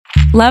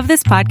Love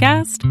this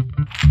podcast?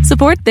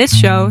 Support this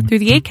show through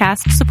the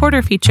Acast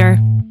supporter feature.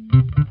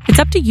 It's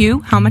up to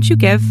you how much you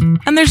give,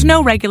 and there's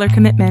no regular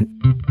commitment.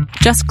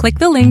 Just click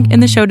the link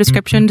in the show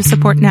description to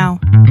support now.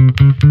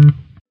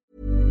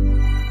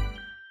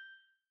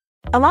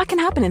 A lot can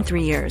happen in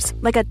 3 years,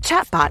 like a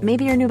chatbot may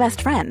be your new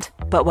best friend.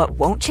 But what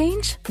won't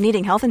change?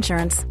 Needing health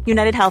insurance.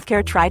 United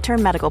Healthcare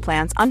Tri-Term Medical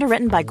Plans,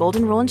 underwritten by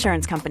Golden Rule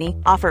Insurance Company,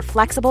 offer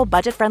flexible,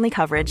 budget-friendly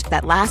coverage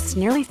that lasts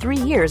nearly 3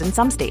 years in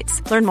some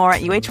states. Learn more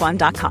at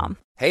uh1.com.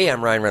 Hey,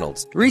 I'm Ryan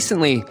Reynolds.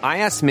 Recently, I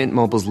asked Mint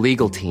Mobile's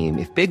legal team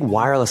if big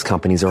wireless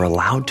companies are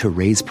allowed to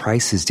raise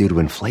prices due to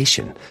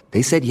inflation.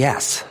 They said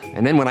yes.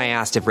 And then when I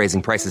asked if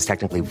raising prices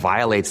technically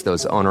violates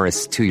those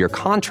onerous 2-year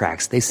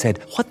contracts, they said,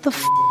 "What the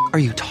f*** are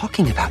you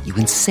talking about, you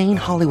insane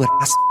Hollywood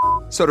ass?"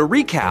 So to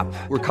recap,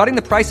 we're cutting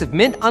the price of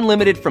Mint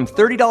Unlimited from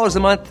 $30 a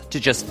month to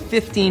just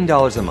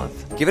 $15 a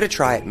month. Give it a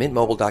try at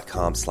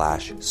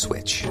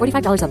mintmobile.com/switch.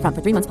 $45 up front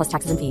for 3 months plus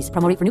taxes and fees.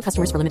 Promo rate for new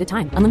customers for limited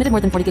time. Unlimited more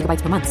than 40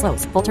 gigabytes per month.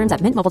 Slows full terms at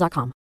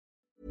mintmobile.com.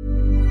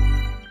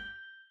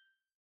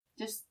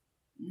 Just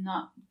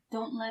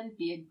don't let it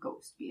be a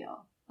ghost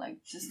BL.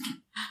 Like, just...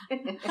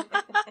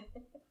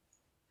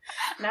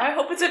 Now I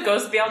hope it's a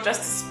ghost BL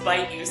just to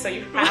spite you, so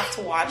you have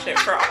to watch it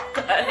for all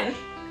fun.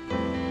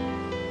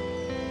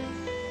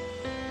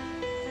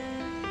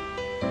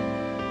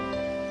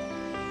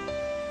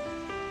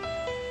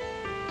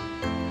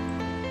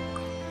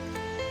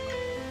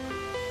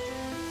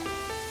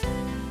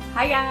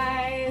 Hi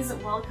guys!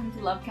 Welcome to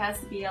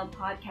Lovecast BL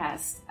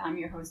Podcast. I'm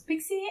your host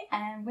Pixie,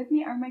 and with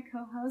me are my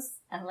co-hosts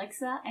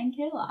Alexa and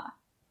Kayla.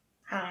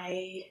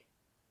 Hi.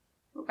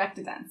 We're back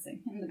to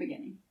dancing in the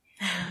beginning.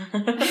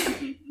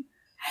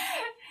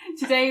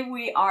 Today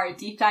we are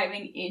deep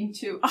diving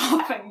into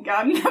Open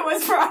Gun. That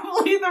was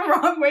probably the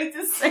wrong way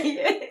to say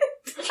it.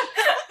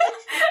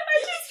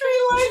 I just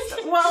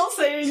realized while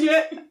saying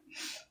it.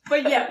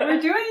 But yeah,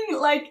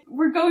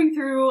 we're going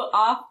through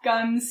Off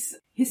Gun's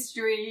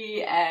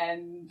history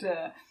and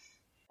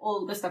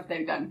all the stuff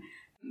they've done.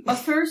 But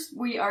first,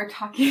 we are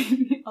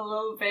talking a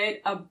little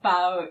bit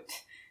about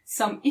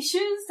some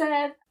issues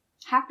that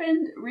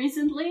happened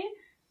recently.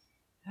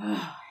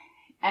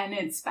 And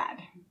it's bad.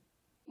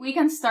 We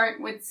can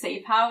start with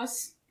Safe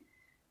House.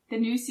 The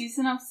new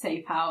season of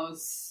Safe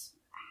House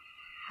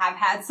have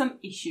had some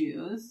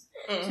issues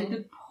to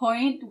the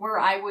point where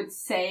I would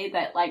say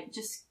that, like,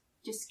 just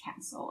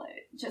cancel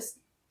it. Just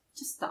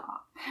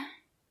stop.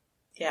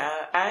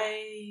 Yeah,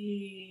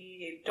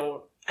 I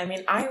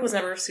was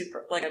never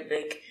super, like, a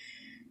big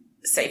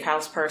Safe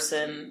House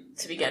person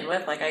to begin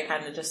with. Like, I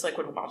kind of just, like,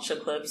 would watch the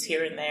clips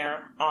here and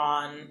there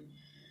on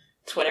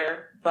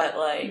Twitter. But,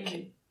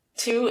 like,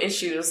 2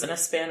 issues in a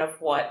span of,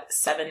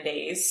 7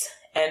 days?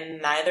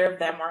 And neither of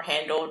them are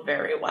handled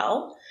very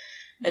well.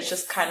 It's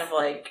just kind of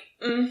like,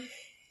 I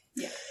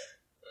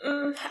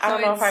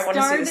don't know if I want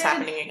to see this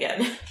happening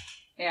again.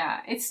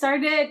 Yeah, it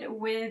started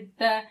with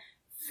the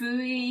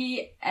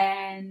Fui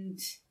and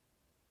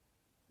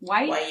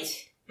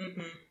White.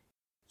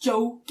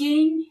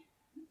 Joking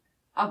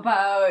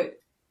about,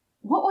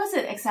 what was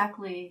it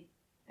exactly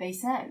they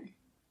said?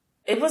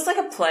 It was like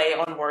a play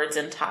on words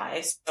in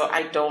Thai, so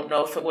I don't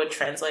know if it would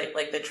translate.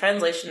 Like, the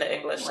translation to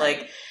English,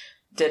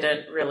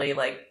 didn't really,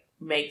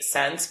 make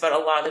sense, but a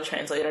lot of the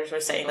translators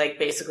were saying,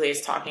 basically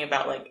it's talking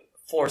about,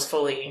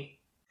 forcefully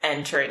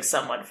entering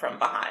someone from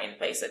behind,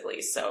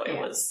 basically, so it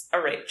was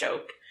a rape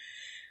joke.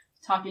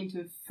 Talking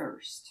to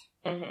first.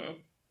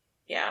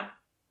 Yeah.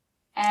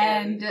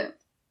 And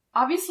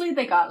obviously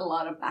they got a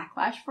lot of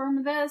backlash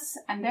from this,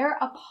 and their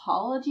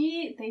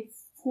apology, they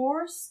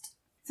forced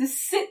to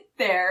sit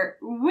there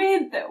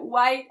with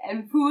White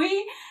and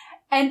Fui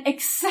and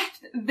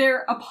accept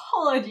their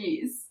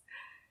apologies.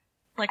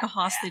 Like a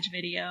hostage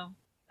video.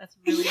 That's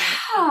really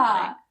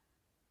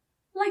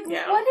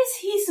what is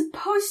he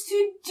supposed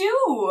to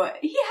do?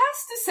 He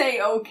has to say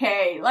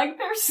okay.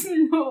 There's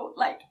no,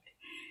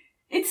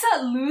 it's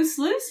a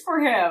lose-lose for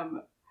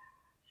him.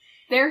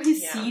 They're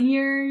his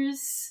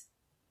seniors.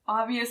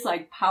 Obvious,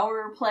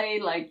 power play.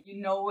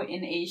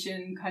 In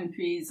Asian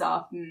countries,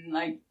 often,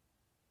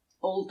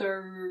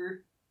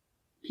 older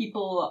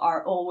people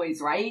are always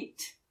right?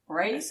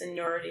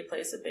 Seniority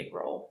plays a big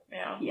role,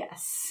 yeah.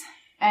 Yes.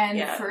 And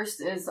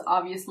first is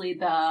obviously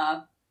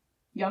the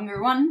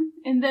younger one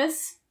in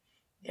this.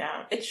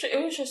 Yeah, it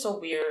was just a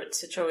weird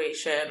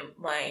situation.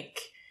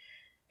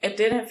 It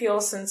didn't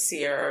feel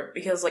sincere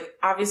because,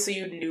 obviously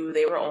you knew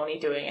they were only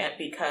doing it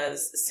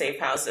because Safe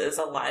House is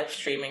a live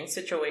streaming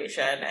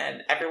situation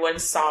and everyone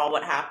saw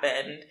what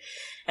happened,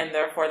 and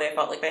therefore they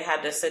felt like they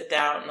had to sit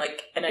down,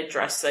 and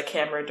address the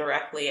camera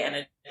directly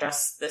and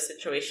address the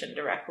situation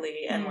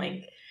directly. And,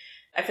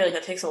 I feel like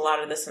that takes a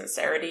lot of the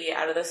sincerity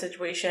out of the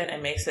situation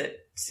and makes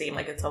it seem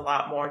like it's a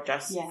lot more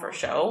just for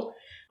show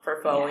for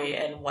Fui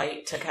and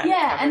White to kind of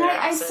cover their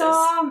asses.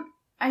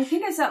 I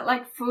think I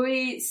saw,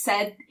 Fui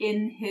said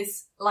in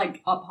his,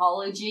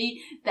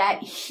 apology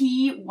that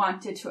he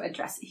wanted to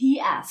address it. He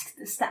asked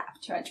the staff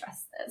to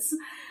address this.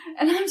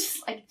 And I'm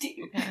just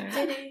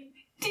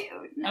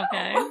dude, no.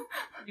 Okay.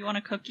 You want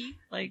a cookie?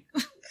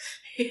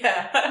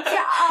 Yeah.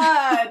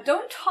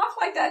 talk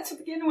like that to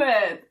begin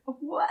with?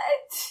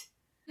 What?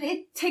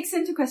 It takes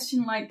into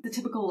question, like, the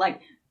typical,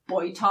 like,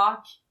 boy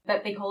talk,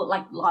 that they call it,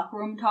 like, locker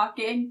room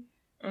talking,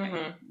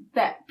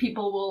 that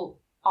people will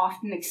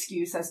often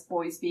excuse as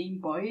boys being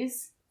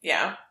boys.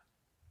 Yeah.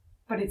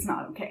 But it's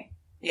not okay.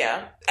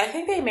 Yeah. I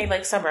think they made,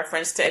 like, some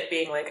reference to it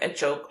being, like, a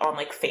joke on,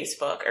 like,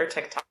 Facebook or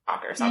TikTok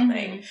or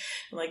something.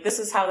 Like, this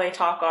is how they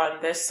talk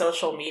on this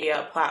social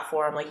media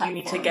platform. Like, you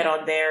need to get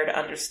on there to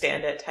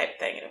understand it type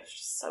thing. And it was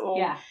just so...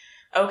 Yeah.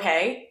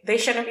 Okay, they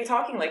shouldn't be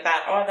talking like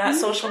that on that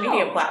social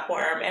media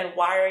platform. And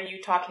why are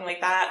you talking like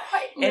that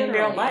in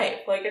real life?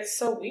 Like, it's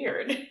so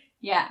weird.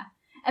 Yeah.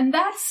 And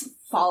that's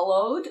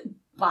followed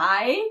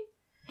by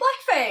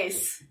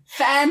blackface.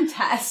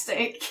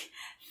 Fantastic.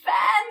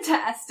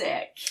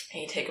 Fantastic. I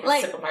need to take a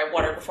sip of my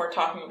water before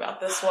talking about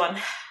this one.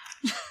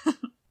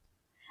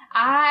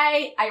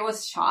 I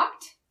was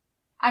shocked.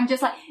 I'm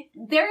just like,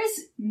 there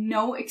is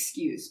no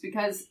excuse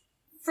because,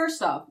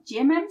 first off,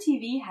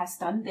 GMMTV has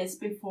done this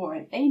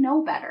before. They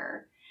know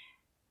better.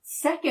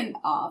 Second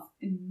off,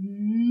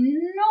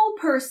 no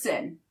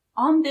person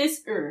on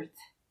this earth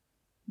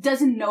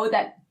doesn't know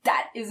that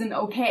that isn't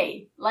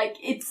okay. Like,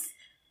 it's...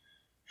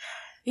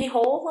 The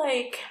whole,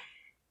 like...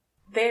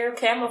 They're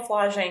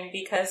camouflaging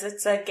because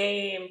it's a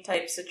game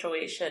type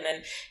situation,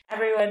 and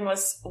everyone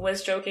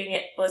was joking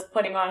it was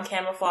putting on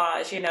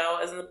camouflage, you know,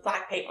 as the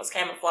black paint was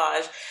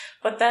camouflage.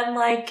 But then,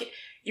 like,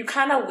 you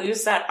kind of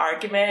lose that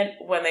argument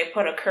when they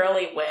put a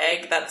curly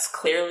wig that's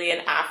clearly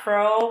an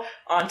afro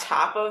on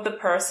top of the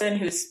person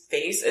whose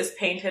face is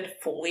painted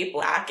fully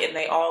black and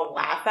they all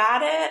laugh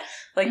at it.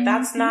 Like,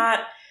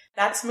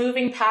 that's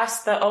moving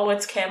past the, oh,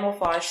 it's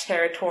camouflage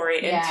territory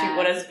into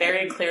what is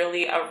very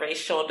clearly a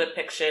racial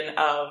depiction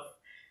of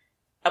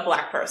a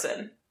black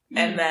person.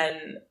 And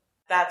then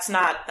that's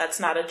not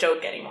a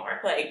joke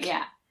anymore. Like,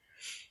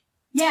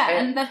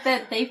 and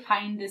that they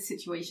find this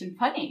situation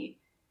funny.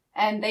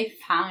 And they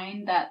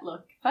find that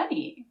look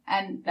funny.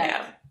 And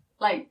that,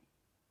 like,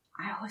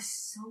 I was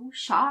so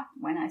shocked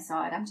when I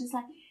saw it. I'm just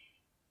like,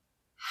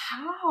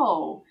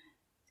 how?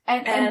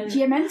 And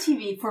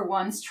GMMTV, for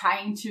once,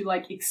 trying to,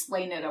 like,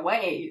 explain it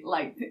away.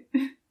 Like...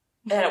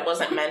 that it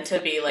wasn't meant to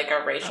be, like,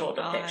 a racial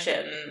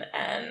depiction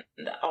and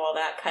all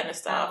that kind of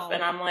stuff.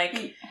 And I'm like...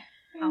 It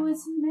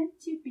wasn't meant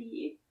to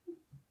be.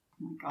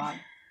 Oh my god.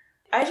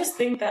 I just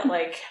think that,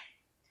 like,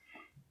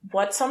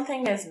 what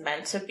something is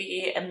meant to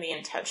be and the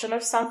intention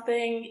of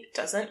something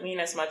doesn't mean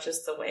as much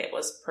as the way it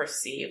was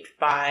perceived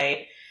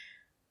by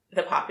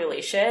the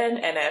population.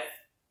 And if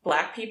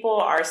black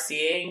people are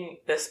seeing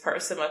this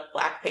person with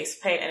black face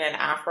paint and an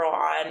afro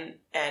on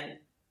and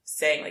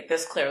saying, like,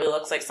 this clearly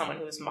looks like someone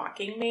who's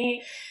mocking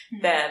me,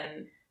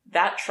 then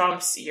that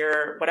trumps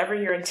whatever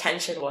your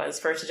intention was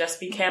for it to just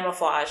be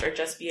camouflage or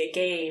just be a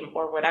game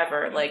or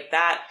whatever. Like,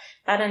 that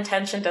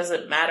intention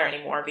doesn't matter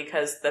anymore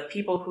because the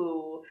people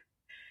who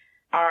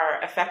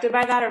are affected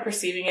by that are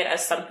perceiving it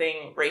as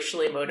something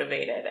racially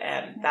motivated,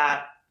 and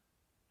that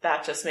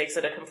just makes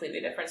it a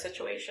completely different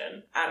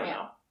situation. I don't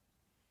know.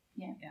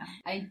 Yeah.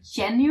 I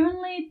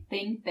genuinely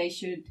think they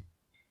should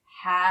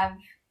have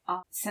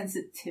a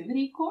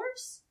sensitivity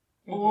course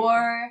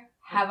or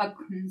have a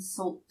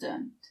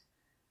consultant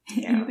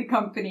in the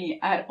company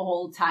at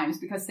all times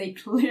because they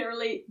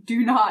clearly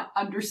do not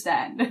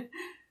understand.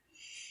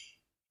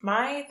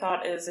 My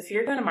thought is, if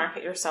you're going to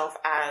market yourself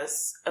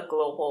as a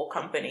global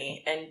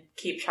company and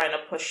keep trying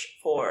to push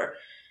for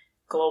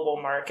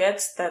global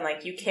markets, then,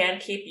 like, you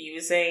can't keep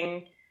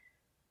using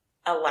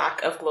a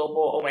lack of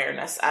global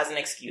awareness as an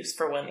excuse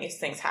for when these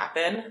things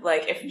happen.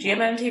 Like, if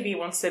GMMTV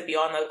wants to be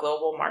on the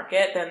global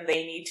market, then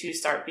they need to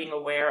start being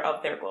aware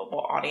of their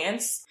global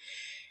audience.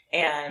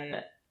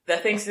 And the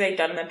things they've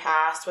done in the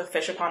past with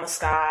Fish Upon the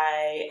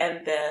Sky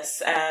and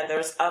this, and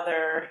there's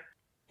other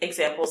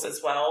examples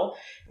as well,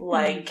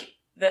 like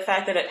the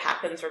fact that it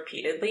happens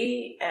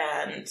repeatedly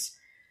and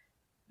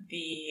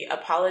the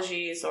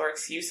apologies or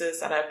excuses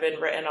that have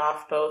been written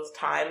off both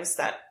times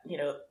that, you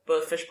know,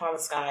 both Fish Upon the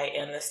Sky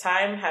and this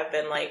time have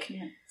been, like,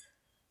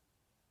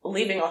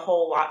 leaving a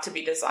whole lot to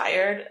be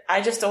desired.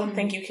 I just don't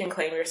think you can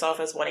claim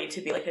yourself as wanting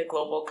to be, like, a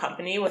global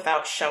company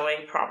without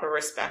showing proper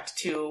respect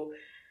to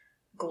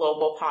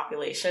global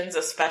populations,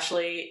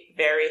 especially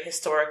very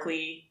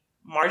historically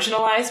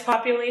marginalized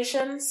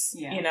populations,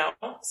 you know?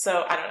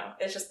 So, I don't know.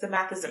 It's just the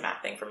math is a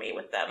math thing for me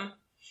with them.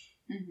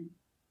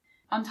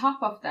 On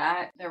top of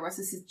that, there was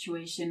a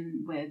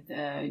situation with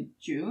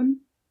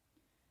June.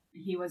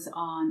 He was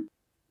on,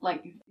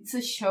 like, it's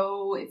a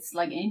show, it's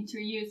like an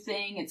interview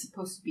thing, it's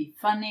supposed to be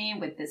funny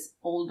with this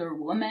older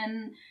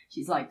woman.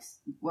 She's like,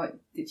 what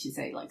did she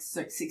say, like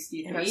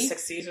 63? In her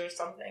 60s or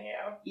something,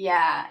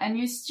 Yeah, and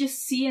you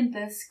just see in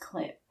this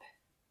clip,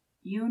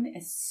 Yoon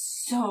is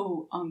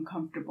so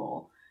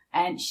uncomfortable.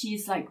 And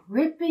she's, like,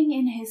 ripping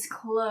in his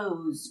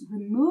clothes,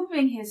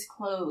 removing his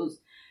clothes.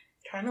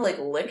 Trying to, like,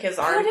 lick his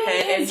armpit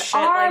and shit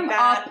arm like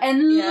that. Up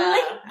and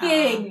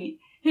licking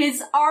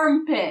his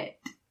armpit.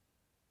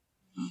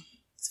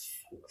 It's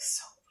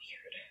so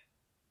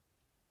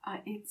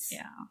weird.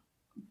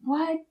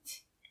 What?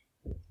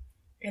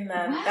 And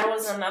then that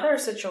was another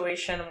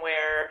situation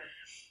where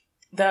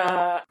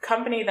the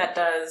company that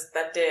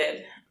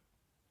did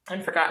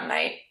Unforgotten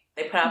Night,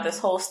 they put out this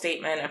whole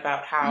statement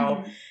about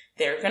how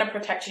they're going to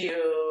protect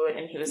you,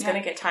 and he was going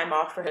to get time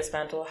off for his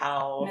mental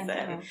health,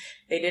 and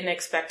they didn't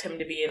expect him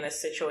to be in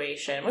this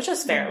situation, which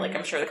is fair. Like,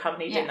 I'm sure the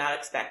company did not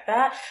expect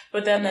that.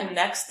 But then the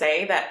next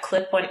day, that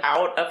clip went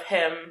out of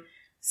him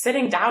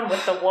sitting down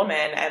with the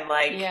woman and,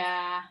 like,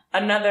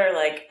 another,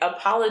 like,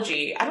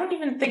 apology. I don't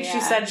even think she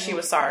said she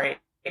was sorry.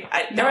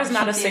 There was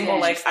not a single,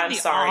 like, I'm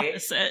sorry.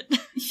 Opposite.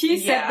 She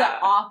said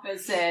the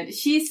opposite.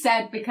 She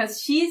said because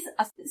she's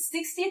a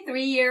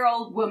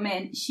 63-year-old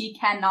woman, she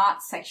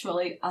cannot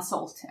sexually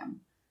assault him.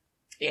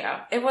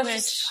 Yeah, it was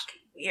just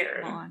fucking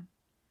weird.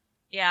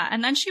 Yeah,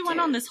 and then she went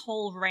on this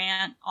whole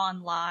rant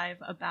on live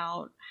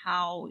about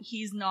how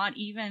he's not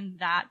even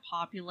that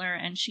popular,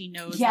 and she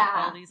knows like,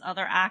 all these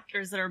other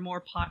actors that are more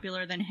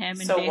popular than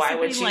him. And so why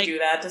would she do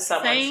that to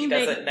someone she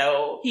doesn't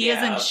know? He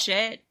isn't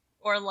shit.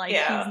 Or, like,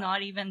 he's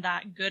not even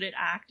that good at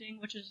acting,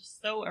 which is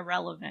just so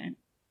irrelevant.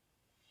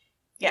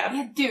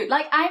 Yeah, dude,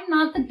 like, I'm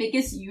not the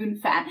biggest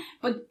Yoon fan,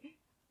 but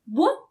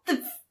what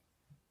the...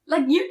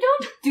 Like, you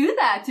don't do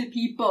that to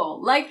people.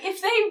 Like, if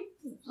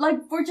they,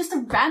 like, were just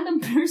a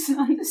random person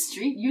on the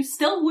street, you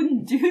still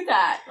wouldn't do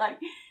that. Like,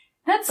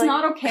 that's like,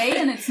 not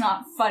okay, and it's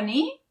not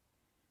funny.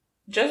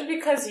 Just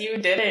because you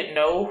didn't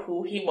know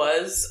who he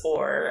was,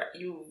 or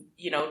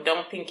you know,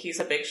 don't think he's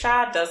a big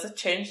shot doesn't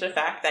change the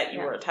fact that you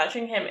were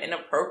touching him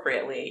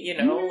inappropriately, you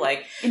know?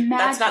 Like,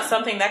 that's not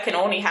something that can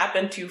only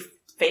happen to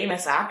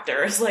famous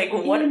actors. Like,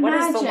 what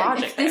is the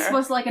logic if this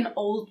was, like, an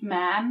old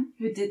man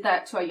who did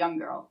that to a young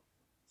girl.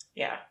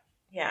 Yeah.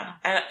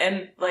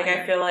 And like,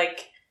 I feel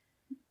like,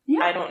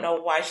 I don't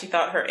know why she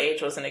thought her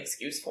age was an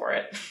excuse for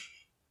it.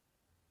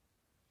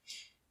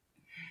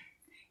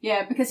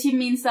 Yeah, because he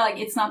means that, like,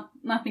 it's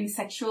nothing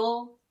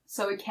sexual,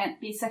 so it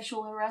can't be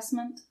sexual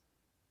harassment.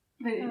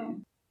 But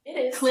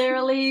it is.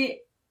 Clearly,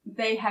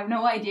 they have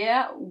no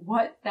idea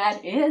what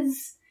that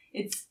is.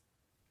 It's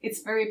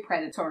very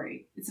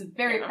predatory. It's a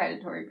very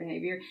predatory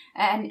behavior.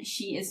 And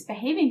she is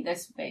behaving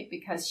this way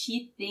because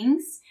she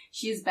thinks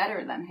she is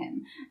better than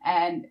him.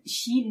 And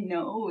she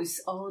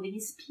knows all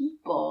these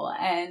people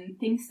and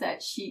thinks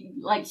that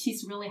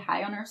she's really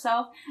high on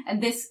herself.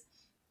 And this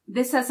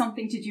has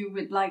something to do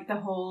with, like,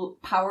 the whole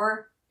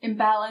power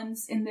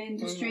imbalance in the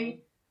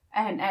industry.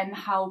 And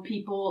how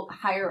people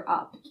higher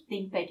up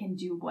think they can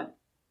do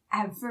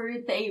whatever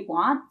they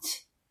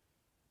want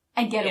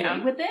and get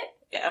away with it.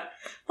 Yeah.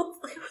 Well,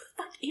 who the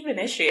fuck even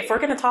is she? If we're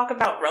going to talk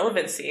about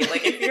relevancy,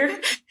 like, if you're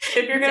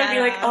going to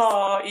be like,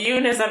 oh,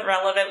 Yoon isn't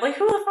relevant, like,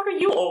 who the fuck are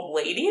you, old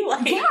lady?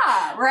 Like,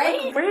 yeah,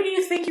 right? Like, where do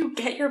you think you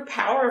get your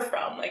power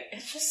from? Like,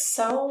 it's just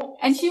so...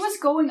 And she was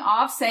going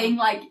off saying,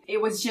 like,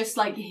 it was just,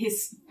 like,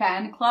 his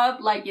fan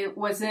club, like, it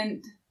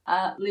wasn't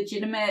a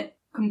legitimate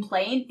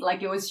complaint,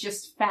 like, it was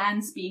just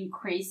fans being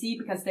crazy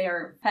because they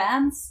are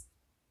fans.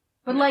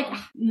 But, like,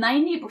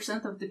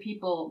 90% of the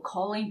people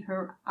calling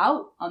her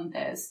out on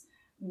this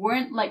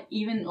weren't, like,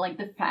 even, like,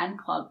 the fan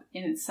club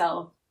in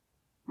itself,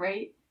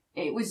 right?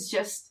 It was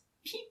just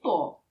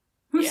people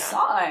who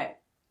saw it.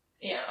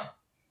 Yeah.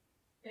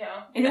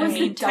 And it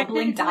was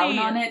doubling down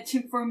on it,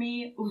 too, for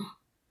me. Ooh.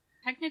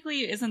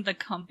 Technically, isn't the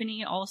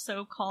company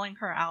also calling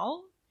her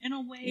out, in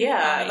a way?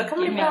 Yeah, the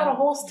company put out a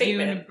whole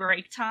statement.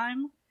 Break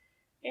time?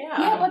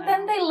 Yeah, but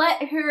then they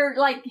let her,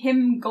 like,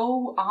 him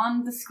go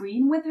on the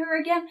screen with her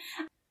again.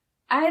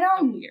 I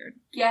don't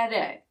get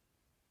it.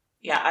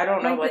 Yeah, I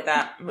don't know what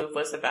that move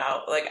was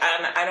about. Like,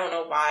 I don't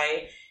know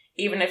why,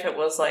 even if it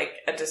was, like,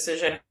 a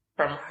decision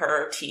from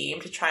her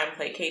team to try and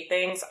placate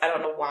things, I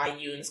don't know why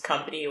Yoon's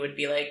company would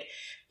be like,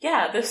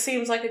 yeah, this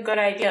seems like a good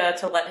idea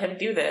to let him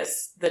do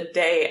this the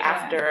day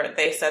after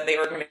they said they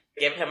were going to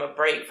give him a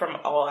break from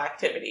all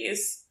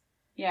activities.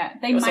 Yeah,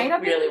 they might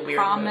have really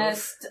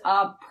promised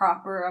a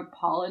proper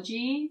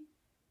apology,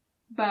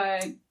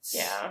 but...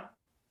 Yeah.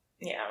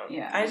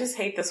 I just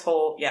hate this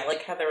whole,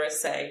 like Heather was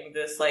saying,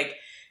 this, like,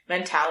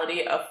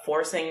 mentality of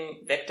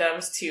forcing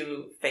victims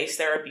to face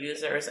their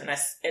abusers and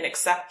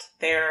accept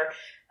their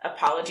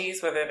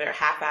apologies, whether they're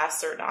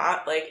half-assed or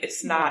not. Like,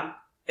 it's not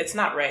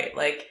right.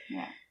 Like,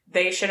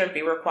 they shouldn't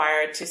be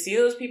required to see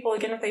those people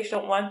again if they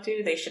don't want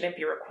to. They shouldn't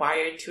be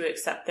required to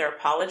accept their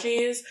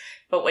apologies.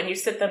 But when you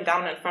sit them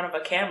down in front of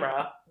a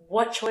camera,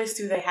 what choice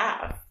do they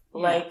have?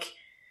 Yeah. Like,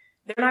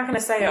 they're not going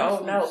to say,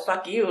 oh, no,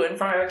 fuck you, in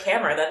front of a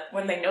camera that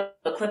when they know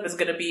the clip is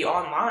going to be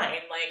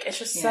online. Like, it's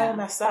just so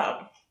messed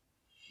up.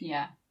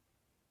 Yeah.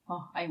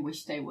 Oh, I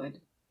wish they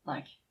would.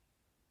 Like,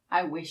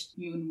 I wish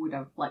Yoon would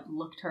have, like,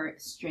 looked her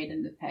straight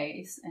in the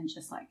face and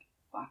just, like,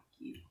 fuck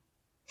you.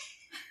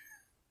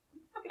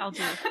 I'll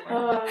do it for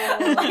her.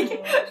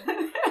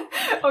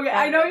 Okay,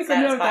 I know you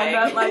couldn't have done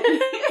that, like,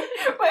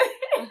 but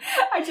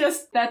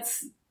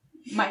that's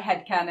my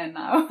headcanon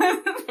now.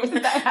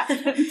 That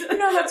happened.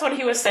 No, that's what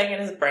he was saying in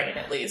his brain,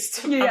 at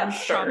least. Yeah, I'm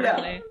sure.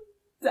 Yeah,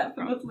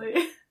 definitely.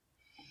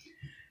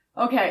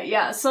 Okay,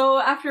 yeah, so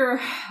after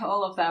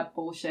all of that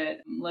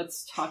bullshit,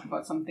 let's talk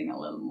about something a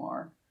little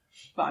more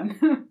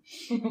fun.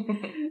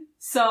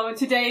 So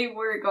today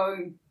we're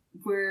going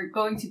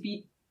to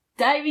be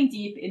diving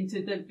deep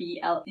into the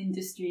BL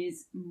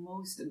industry's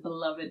most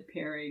beloved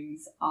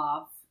pairings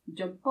of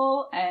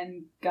Jumpo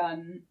and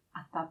Gun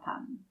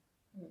Atapan.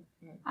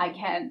 I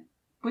can't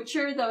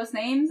butcher those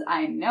names.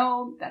 I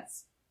know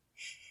that's...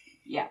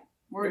 Yeah,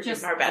 we're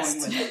just our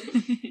best. going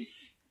with it.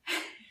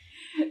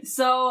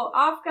 So,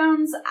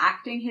 Afghan's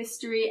acting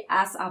history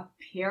as a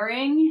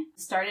pairing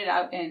started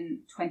out in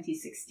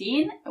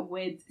 2016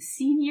 with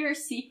Senior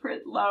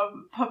Secret Love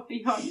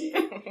Puppy Honey,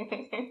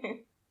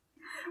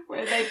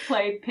 where they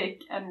play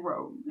Pick and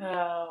Roam.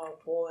 Oh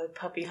boy,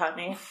 Puppy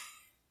Honey.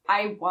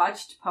 I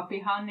watched Puppy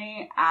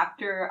Honey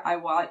after I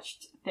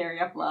watched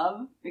Theory of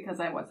Love because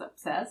I was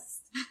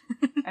obsessed.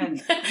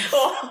 And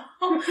poor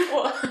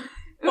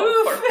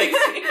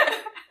Pixie.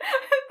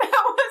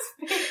 That was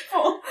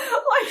painful.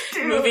 Like,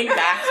 dude. Moving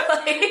back,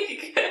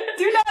 like...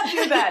 Do not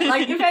do that.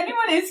 Like, if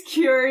anyone is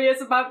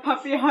curious about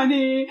Puppy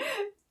Honey,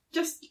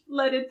 just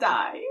let it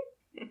die.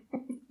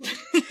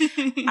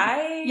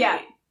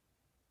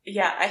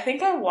 Yeah, I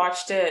think I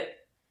watched it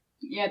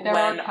there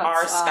when are cuts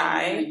Our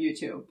Sky... on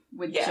YouTube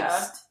with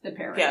just the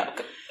pairing. Yeah,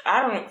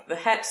 I don't know, the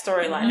het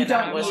storyline in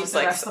that was just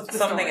like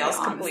something else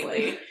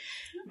completely.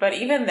 But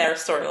even their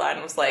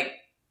storyline was like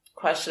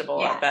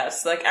questionable at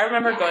best. Like, I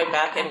remember going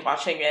back and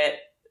watching it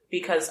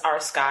because Our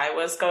Sky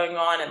was going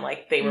on, and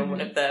like they were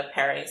one of the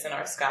pairings in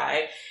Our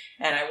Sky,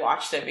 and I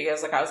watched it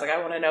because like I was like, I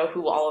want to know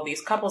who all of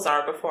these couples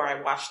are before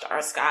I watched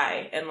Our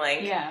Sky, and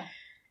like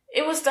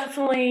it was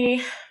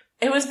definitely,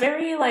 it was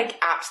very like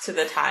apt to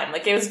the time.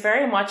 Like, it was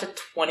very much a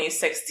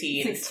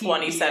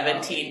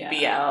 2017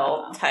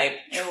 BL type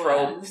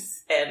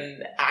tropes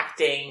and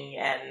acting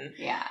and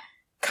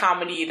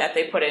comedy that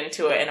they put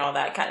into it and all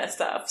that kind of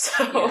stuff.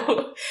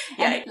 So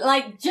and,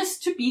 like,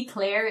 just to be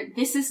clear,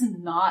 this is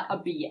not a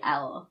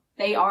BL.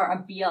 They are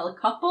a BL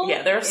couple.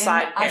 Yeah, they're a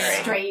side pairing.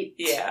 A straight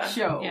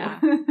show. Yeah.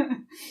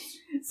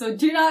 So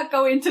do not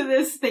go into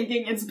this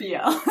thinking it's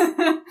BL.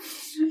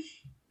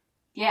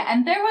 Yeah,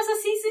 and there was a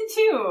season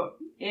 2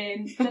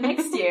 in the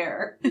next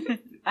year.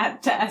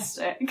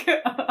 Fantastic.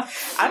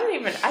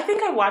 I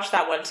think I watched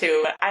that one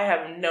too, but I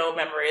have no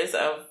memories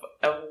of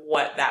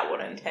what that would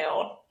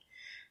entail.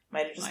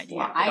 Might have just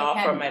blocked it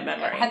off from my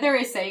memory. Heather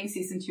is saying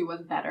season 2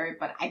 was better,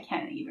 but I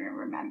can't even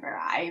remember.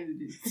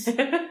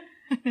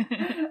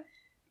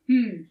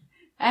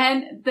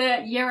 And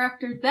the year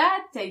after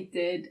that, they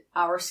did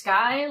Our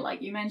Sky,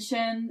 like you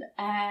mentioned,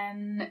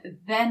 and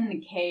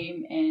then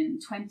came in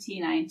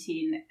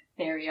 2019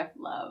 Theory of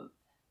Love,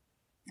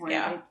 where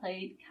they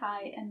played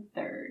Kai and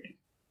Third.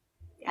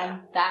 Yeah.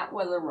 And that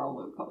was a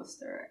roller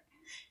coaster.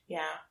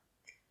 Yeah.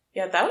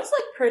 Yeah, that was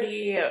like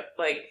pretty,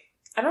 like,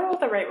 I don't know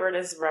what the right word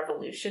is,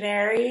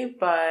 revolutionary,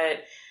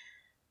 but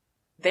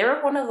they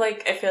were one of,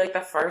 like, I feel like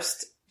the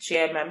first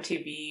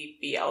GMMTV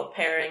BL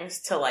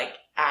pairings to, like,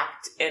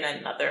 act in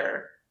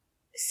another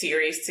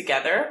series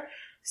together.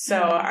 So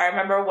I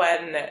remember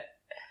when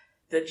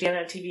the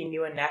GMMTV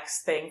New and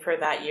Next thing for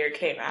that year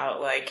came out,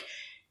 like,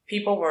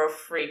 people were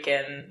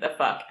freaking the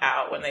fuck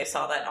out when they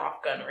saw that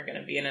Afghan were going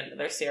to be in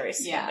another series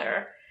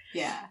together.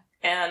 Yeah.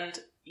 And,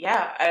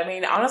 yeah, I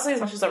mean, honestly, as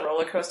much as a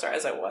roller coaster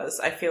as it was,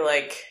 I feel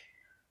like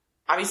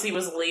obviously it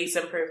was leaps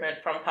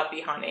improvement from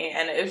Puppy Honey,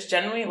 and it was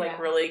generally, like,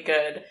 really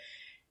good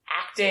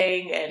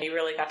acting, and you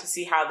really got to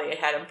see how they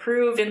had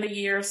improved in the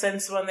year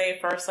since when they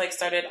first, like,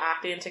 started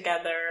acting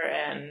together,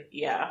 and,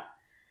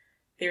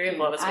 Theory of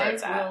Love is where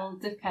it's at. I will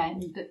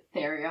defend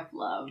Theory of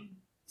Love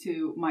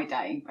to my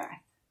dying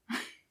breath.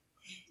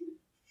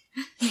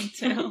 Me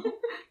too.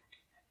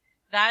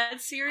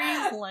 That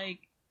series,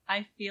 like,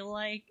 I feel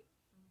like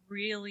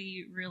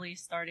really, really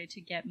started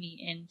to get me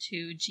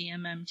into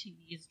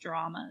GMMTV's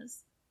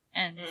dramas,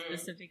 and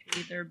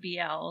specifically their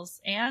BLs,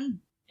 and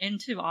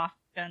into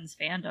Afghan's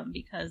fandom,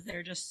 because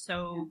they're just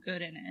so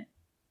good in it.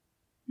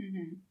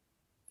 Mm-hmm.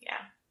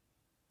 Yeah.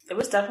 It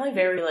was definitely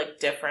very, like,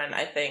 different,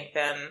 I think,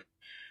 than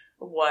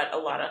what a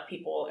lot of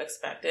people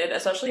expected,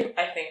 especially,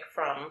 I think,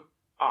 from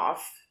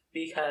Off,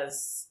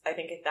 because I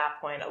think at that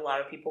point a lot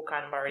of people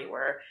kind of already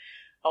were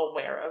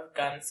aware of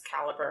Gun's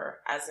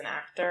caliber as an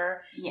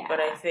actor. Yeah.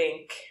 But I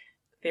think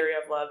Theory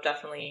of Love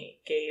definitely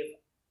gave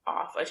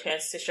Off a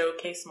chance to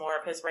showcase more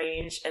of his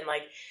range, and,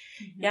 like,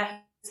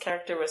 his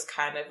character was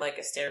kind of like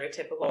a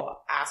stereotypical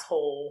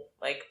asshole,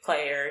 like,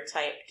 player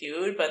type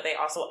dude, but they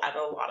also added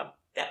a lot of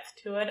depth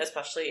to it,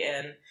 especially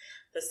in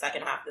the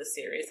second half of the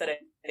series, that I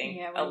think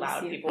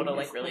allowed people to,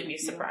 like, really be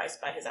surprised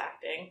by his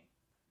acting.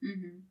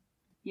 Mm-hmm.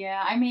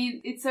 Yeah, I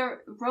mean, it's a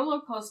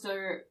roller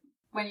coaster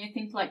when you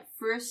think, like,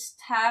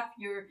 first half,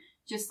 you're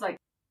just, like,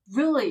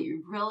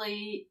 really,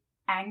 really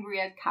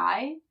angry at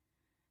Kai.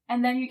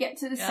 And then you get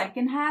to the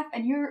second half,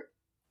 and you're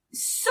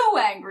so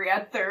angry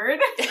at Third.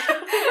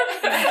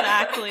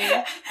 Exactly.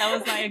 That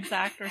was my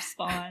exact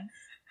response.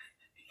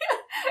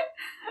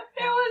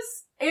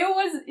 It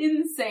was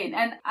insane.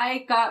 And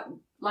I got,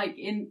 like,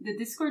 in the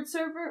Discord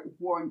server,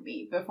 warned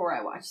me before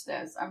I watched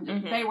this.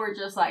 They were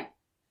just like,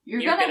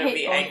 You're gonna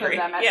hate both angry.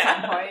 Of them at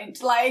some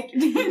point. Like,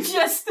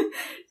 just...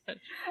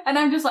 And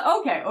I'm just like,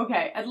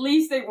 okay. At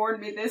least they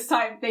warned me this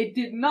time. They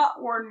did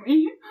not warn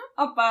me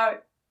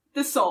about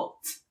the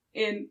salt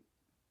in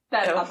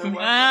That other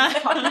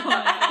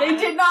one. They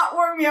did not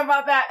warn me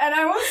about that, and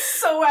I was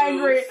so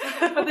angry.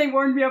 But they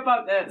warned me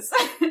about this.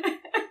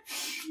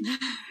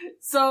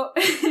 So,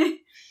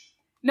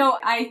 no,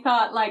 I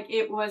thought like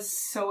it was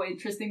so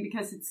interesting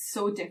because it's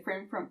so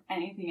different from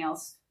anything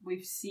else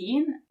we've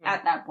seen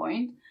at that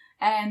point,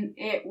 and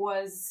it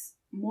was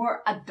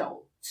more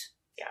adult.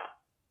 Yeah.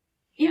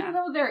 Even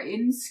though they're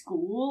in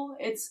school,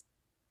 it's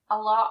a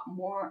lot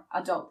more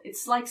adult.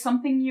 It's like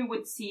something you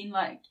would see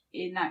like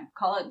in a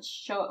college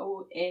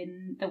show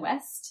in the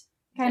West.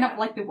 Kind of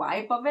like the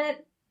vibe of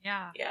it.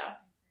 Yeah.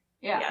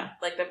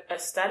 Like the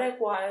aesthetic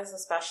wise,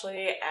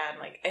 especially, and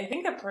like I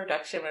think the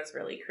production was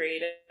really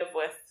creative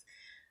with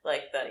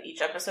like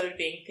each episode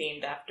being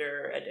themed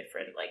after a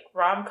different like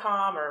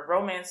rom-com or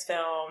romance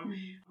film,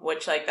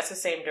 which like that's the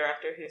same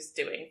director who's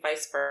doing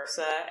Vice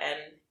Versa,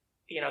 and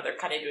you know, they're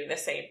kind of doing the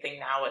same thing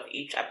now with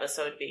each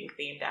episode being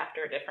themed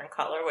after a different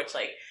color, which,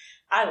 like,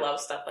 I love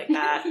stuff like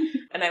that.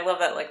 And I love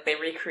that, like, they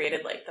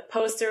recreated, like, the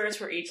posters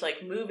for each,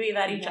 like, movie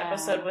that each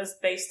episode was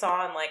based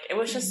on. Like, it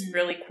was just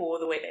really cool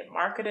the way they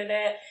marketed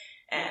it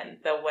and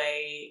the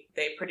way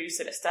they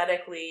produced it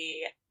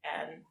aesthetically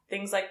and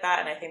things like that.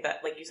 And I think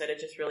that, like you said,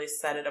 it just really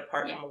set it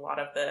apart from a lot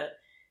of the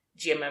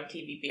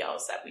GMMTV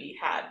BLs that we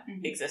had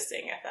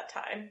existing at that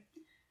time.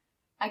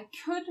 I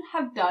could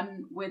have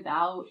done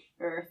without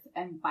Earth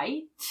and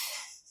Bite.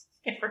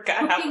 I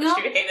forgot how much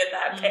you hated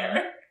that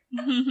pair.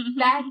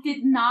 That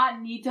did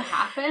not need to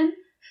happen.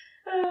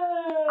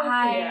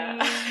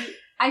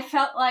 I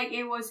felt like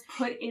it was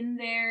put in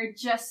there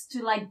just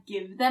to like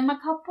give them a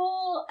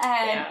couple,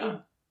 and it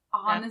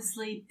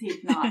honestly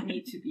did not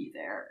need to be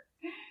there.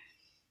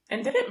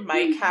 And didn't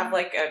Mike have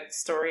like a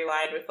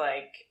storyline with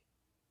like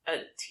a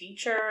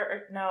teacher?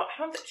 Or no, I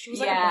don't think she was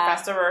like a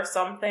professor or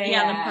something.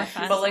 Yeah, the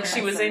professor. But like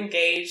she was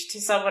engaged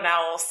to someone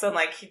else, and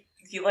like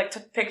he like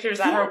took pictures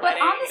at her wedding.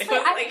 But honestly,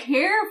 like, I'm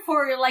here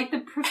for like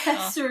the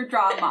professor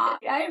drama.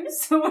 I'm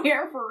so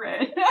here for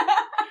it.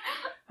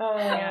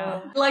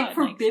 Like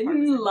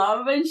forbidden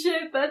love and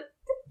shit, that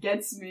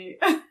gets me.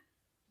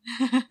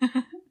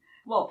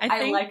 Well,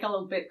 I like a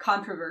little bit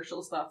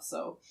controversial stuff,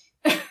 so.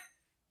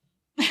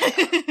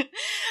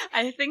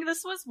 I think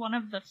this was one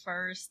of the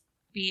first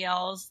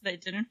BLs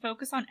that didn't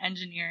focus on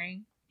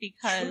engineering,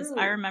 because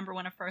I remember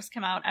when it first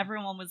came out,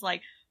 everyone was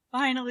like,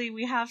 finally,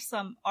 we have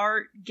some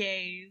art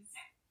gays.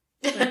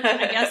 I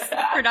guess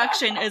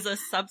production is a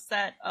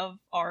subset of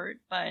art,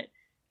 but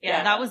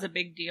that was a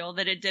big deal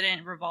that it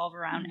didn't revolve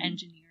around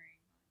engineering.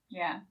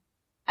 Yeah.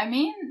 I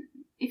mean,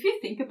 if you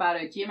think about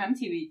it,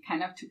 GMMTV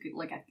kind of took it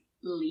like a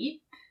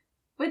leap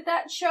with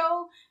that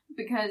show,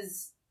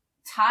 because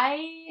Thai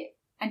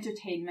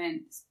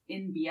entertainment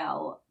in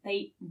BL,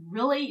 they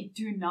really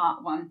do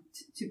not want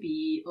to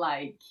be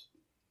like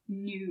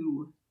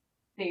new.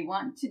 They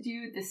want to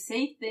do the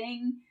safe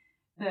thing,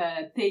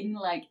 the thing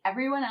like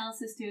everyone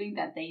else is doing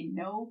that they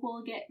know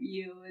will get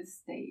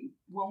views. They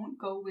won't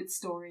go with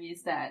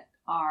stories that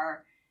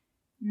are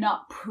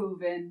not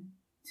proven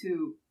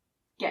to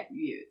get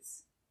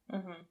views.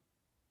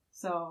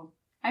 So,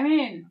 I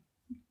mean,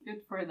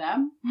 good for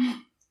them.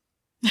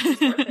 Good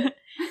for them.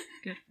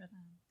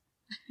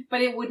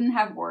 But it wouldn't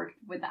have worked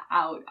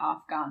without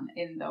Afghan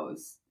in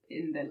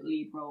the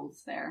lead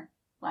roles there.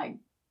 Like,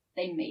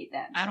 they made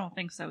that show. I don't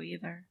think so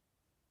either.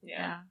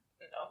 Yeah.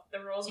 No,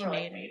 the roles were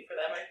like made for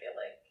them, I feel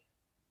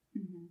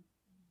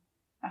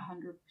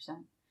like.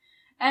 100%.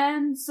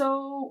 And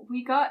so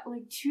we got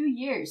like 2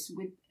 years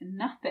with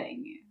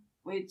nothing,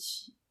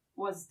 which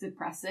was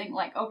depressing.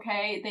 Like,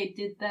 okay, they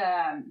did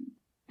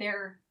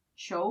their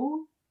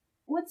show.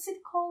 What's it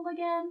called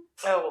again?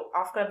 Oh,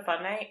 Afghan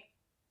Fun Night.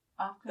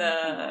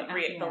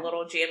 The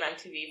little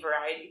GMMTV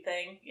variety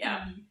thing.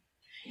 Yeah.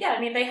 Yeah, I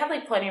mean, they had,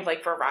 like, plenty of,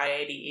 like,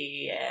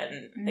 variety,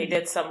 and they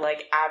did some,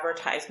 like,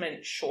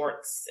 advertisement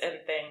shorts and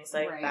things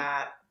like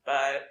that,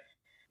 but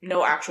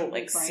no actual,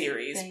 like,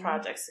 series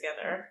projects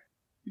together.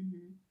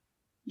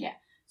 Yeah.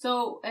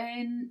 So,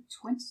 in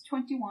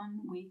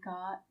 2021, we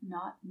got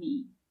Not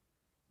Me,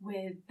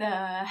 with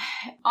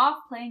Off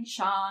playing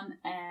Sean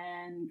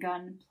and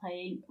Gun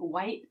playing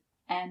White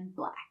and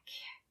Black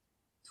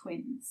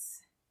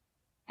twins.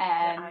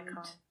 And the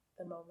icon,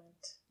 the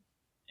moment.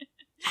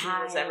 She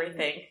was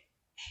everything.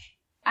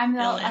 I'm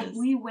like,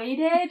 we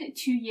waited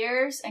 2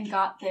 years and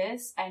got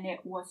this, and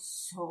it was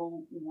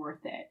so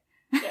worth it.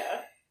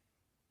 Yeah.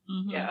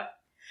 Yeah.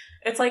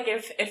 It's like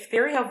if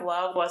Theory of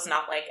Love was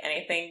not like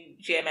anything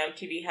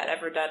GMMTV had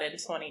ever done in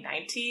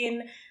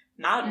 2019,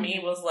 Not Me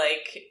was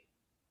like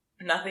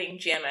nothing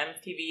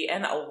GMMTV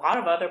and a lot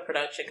of other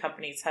production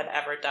companies had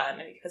ever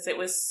done, because it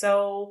was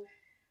so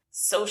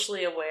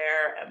socially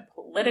aware and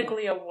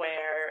politically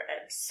aware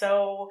and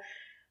so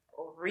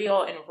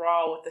real and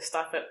raw with the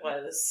stuff it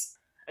was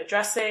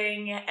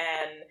addressing.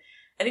 And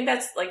I think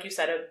that's, like you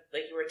said,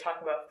 like you were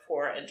talking about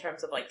before, in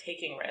terms of like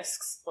taking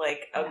risks,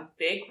 like a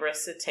big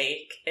risk to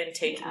take in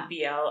taking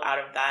BL out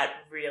of that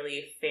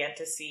really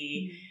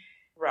fantasy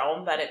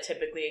realm that it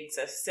typically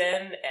exists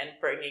in, and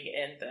bringing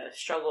in the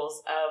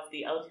struggles of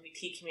the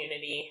LGBT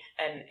community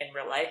and in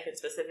real life, and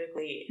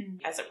specifically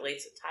as it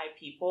relates to Thai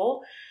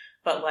people.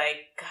 But, like,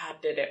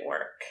 God, did it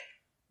work.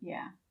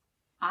 Yeah.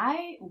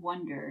 I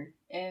wonder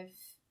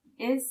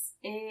is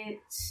it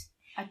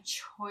a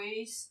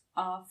choice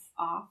of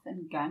Off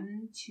and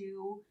Gunn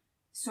to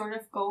sort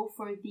of go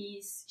for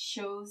these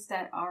shows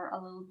that are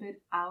a little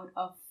bit out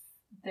of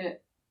the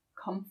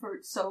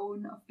comfort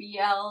zone of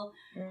BL,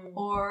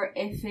 or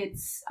if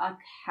it's a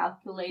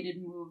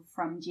calculated move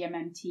from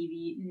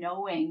GMMTV,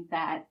 knowing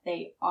that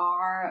they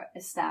are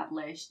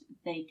established,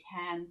 they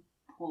can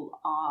pull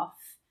off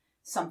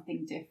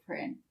something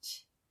different.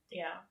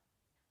 Yeah.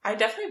 I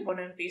definitely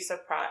wouldn't be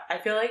surprised. I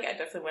feel like I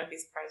definitely wouldn't be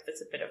surprised if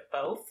it's a bit of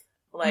both.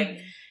 Like,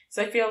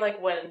 so I feel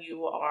like when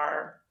you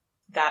are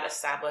that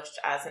established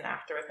as an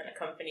actor within a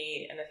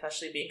company, and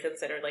especially being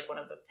considered like one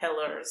of the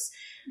pillars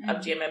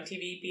of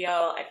GMMTV BL,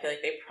 I feel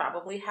like they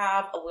probably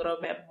have a little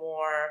bit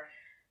more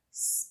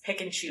pick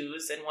and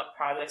choose in what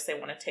projects they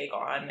want to take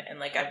on. And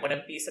like, I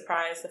wouldn't be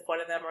surprised if one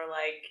of them are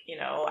like, you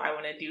know, I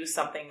want to do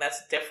something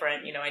that's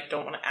different. You know, I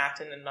don't want to act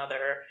in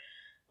another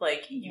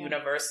like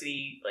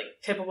university,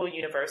 like typical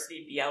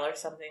university BL or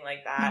something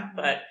like that.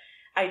 But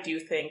I do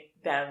think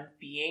them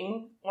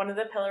being one of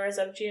the pillars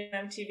of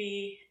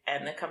GMMTV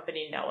and the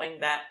company knowing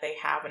that they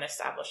have an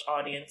established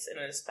audience and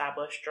an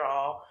established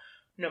draw,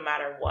 no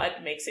matter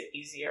what, makes it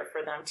easier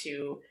for them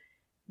to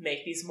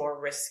make these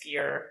more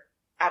riskier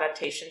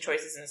adaptation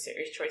choices and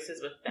series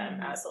choices with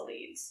them as the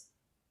leads.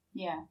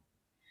 Yeah.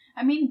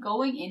 I mean,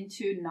 going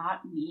into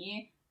Not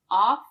Me,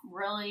 Off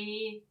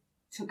really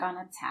took on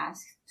a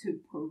task to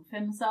prove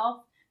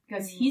himself,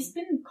 because he's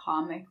been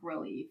comic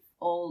relief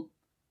all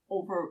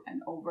over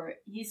and over.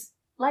 He's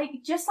like,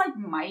 just like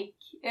Mike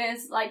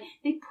is, like,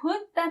 they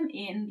put them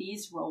in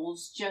these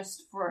roles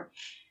just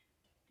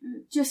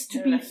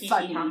to be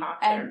funny. And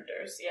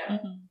characters,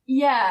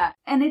 yeah,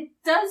 and it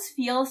does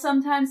feel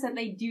sometimes that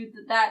they do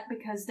that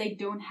because they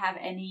don't have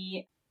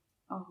any,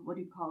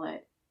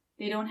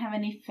 they don't have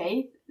any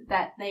faith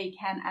that they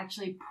can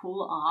actually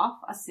pull off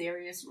a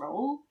serious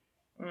role.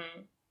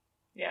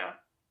 Yeah.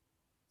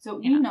 So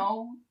we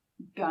know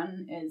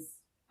Gunn is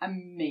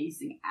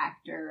amazing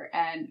actor,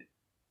 and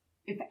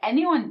if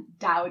anyone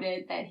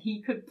doubted that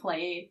he could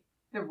play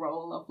the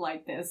role of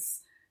like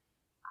this,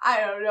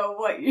 I don't know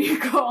what you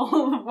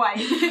call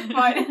white,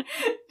 but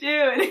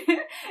dude,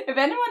 if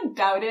anyone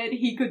doubted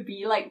he could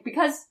be like,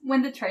 because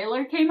when the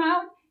trailer came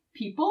out,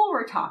 people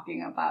were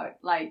talking about,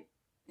 like,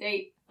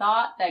 they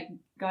thought that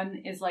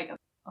Gunn is like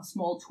a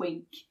small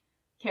twink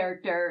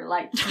character,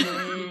 like he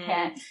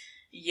can't.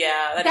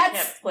 Yeah,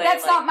 that's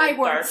like, not my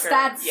words.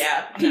 That's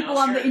people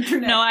on the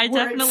internet. No, I words.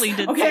 definitely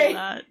did say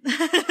that.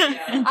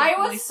 I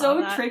was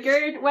so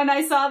triggered when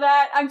I saw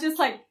that. I'm just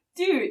like,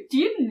 dude, do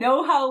you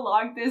know how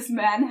long this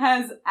man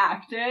has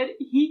acted?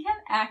 He can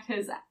act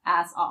his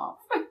ass off.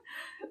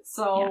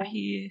 So yeah,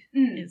 he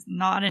is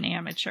not an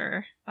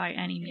amateur by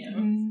any means.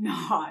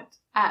 Not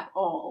at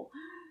all.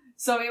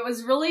 So it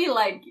was really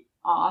like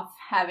Off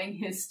having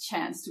his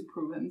chance to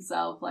prove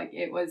himself. Like,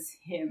 it was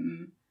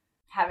him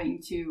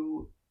having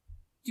to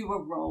do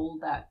a role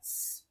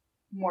that's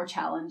more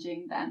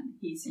challenging than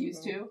he's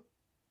used to.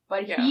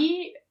 But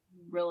he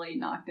really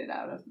knocked it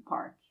out of the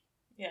park.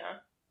 Yeah.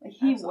 Like,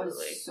 he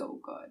was so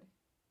good.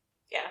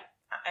 Yeah.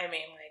 I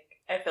mean,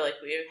 like, I feel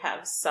like we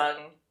have sung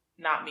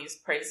Not Me's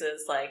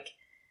praises, like,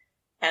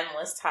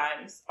 endless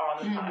times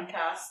on the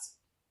podcast.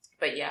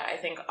 But yeah, I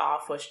think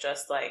Off was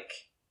just, like,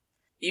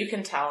 you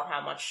can tell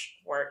how much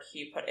work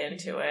he put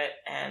into it.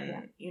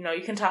 And, you know,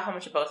 you can tell how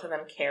much both of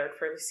them cared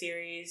for the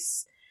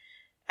series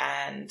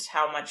and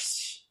how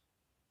much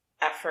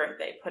effort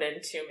they put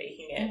into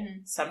making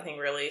it something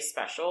really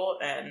special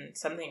and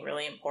something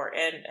really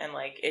important. And,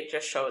 like, it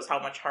just shows how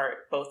much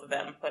heart both of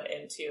them put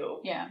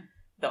into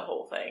the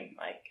whole thing.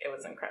 Like, it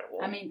was incredible.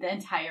 I mean, the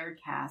entire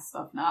cast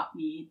of Not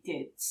Me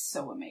did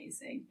so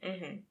amazing.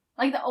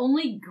 Like, the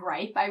only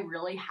gripe I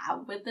really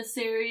have with the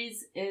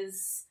series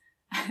is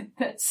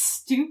that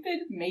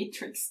stupid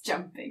Matrix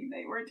jumping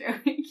they were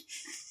doing.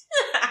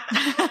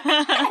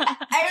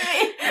 I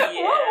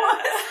mean, what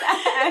was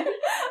that?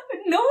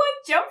 No one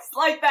jumps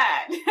like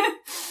that.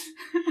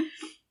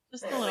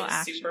 Just a little like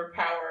action.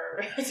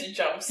 Superpower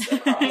jumps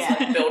across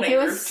like building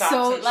rooftops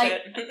so, and like,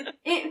 shit.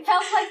 It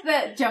felt like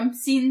the jump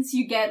scenes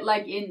you get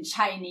like in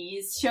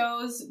Chinese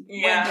shows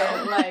when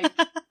they're like,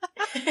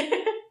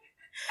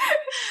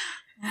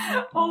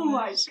 oh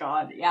my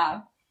god,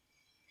 yeah.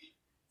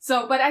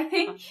 So, but I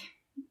think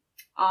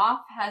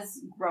Off has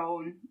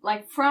grown,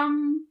 like,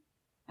 from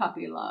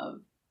Puppy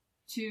Love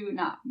to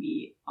Not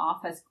Me.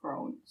 Off has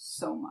grown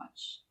so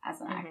much as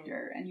an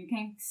actor, and you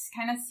can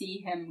kind of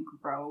see him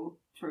grow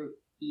through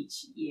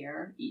each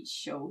year, each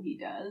show he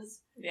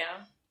does.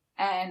 Yeah.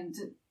 And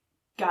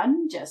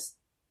Gunn just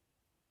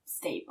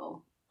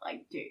stable,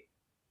 like, dude,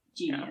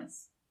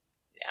 genius.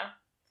 Yeah.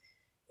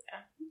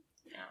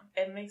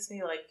 It makes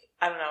me, like,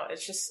 I don't know,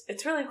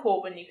 it's really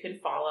cool when you can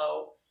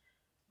follow,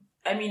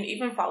 I mean,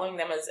 even following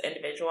them as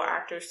individual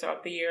actors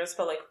throughout the years,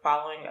 but, like,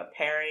 following a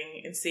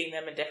pairing and seeing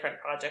them in different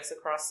projects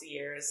across the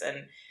years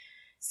and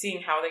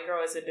seeing how they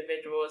grow as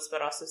individuals,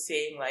 but also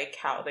seeing, like,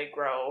 how they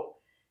grow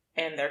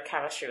and their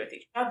chemistry with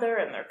each other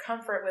and their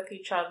comfort with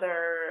each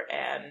other,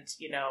 and,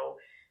 you know,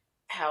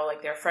 how,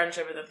 like, their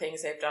friendship and the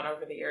things they've done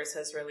over the years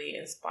has really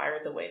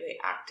inspired the way they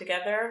act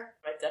together.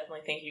 I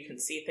definitely think you can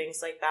see things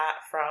like that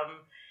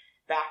from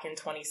back in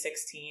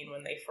 2016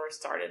 when they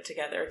first started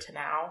together to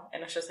now.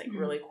 And it's just, like,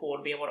 really cool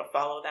to be able to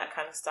follow that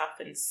kind of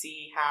stuff and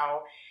see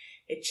how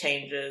it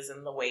changes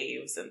and the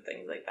waves and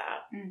things like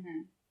that.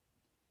 Mm-hmm.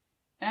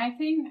 And I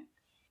think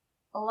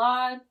a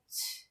lot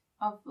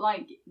of,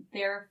 like,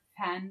 their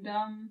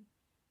fandom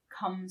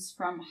comes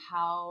from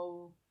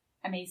how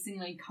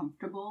amazingly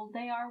comfortable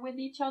they are with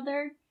each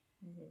other.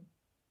 Mm-hmm.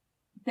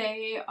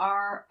 They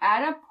are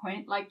at a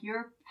point, like,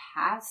 you're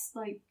past,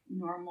 like,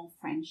 normal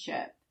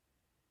friendship.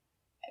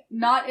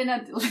 Not in a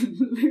way,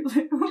 I'm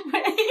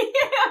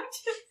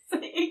just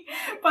saying.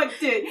 But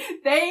dude,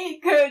 they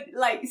could,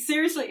 like,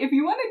 seriously, if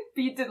you want to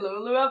be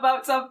Delulu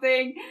about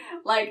something,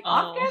 like,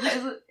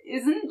 Afghan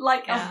isn't,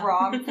 like, a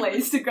wrong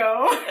place to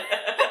go.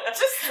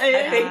 Just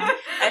saying.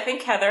 I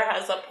think Heather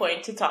has a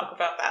point to talk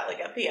about that, like,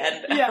 at the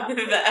end of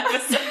the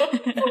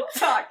episode. We'll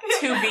talk.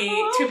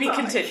 To be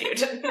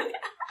continued.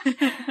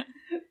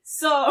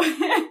 So,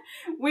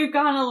 we've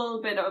gone a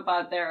little bit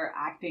about their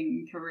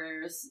acting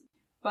careers,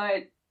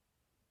 but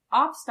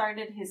Off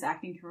started his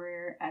acting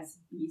career as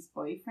B's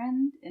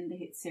boyfriend in the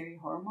hit series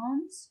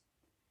Hormones.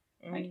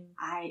 Like,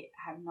 I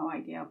have no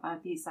idea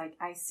about these. Like,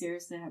 I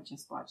seriously have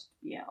just watched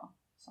BL.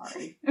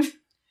 Sorry.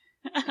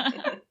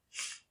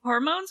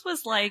 Hormones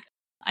was like,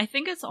 I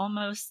think it's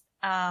almost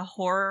a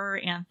horror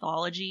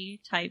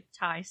anthology type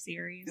Thai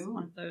series. Ooh.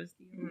 One of those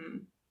deals.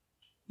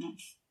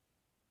 Nice.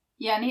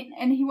 Yeah,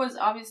 and he was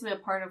obviously a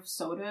part of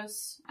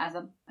Sodas as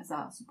a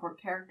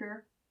support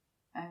character.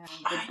 I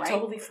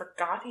totally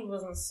forgot he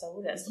was in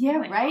Sodas. Yeah,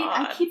 right?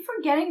 God. I keep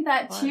forgetting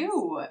that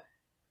too.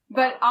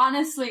 But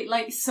honestly,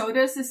 like,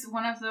 Sodas is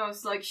one of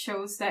those, like,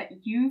 shows that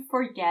you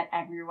forget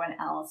everyone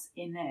else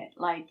in it.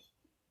 Like,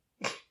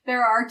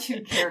 there are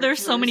two characters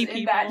There's so many people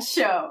in that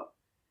show.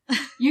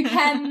 You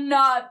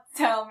cannot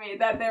tell me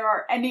that there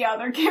are any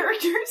other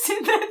characters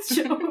in that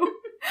show.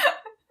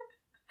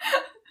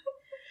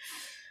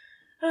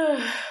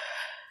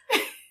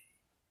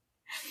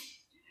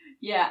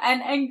 Yeah,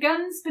 and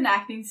Gunn's been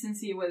acting since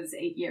he was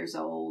 8 years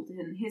old,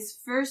 and his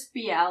first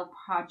BL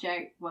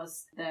project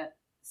was the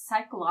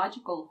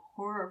psychological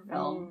horror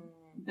film,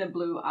 The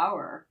Blue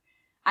Hour.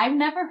 I've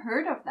never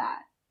heard of that.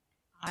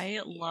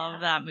 I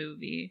love that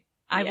movie.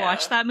 I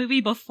watched that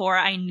movie before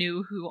I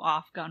knew who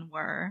Off Gun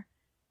were,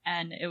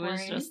 and it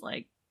was just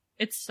like,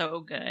 it's so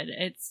good.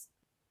 It's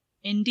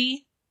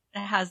indie. It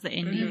has the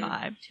indie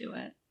vibe to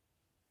it.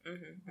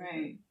 Mm-hmm.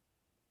 Right.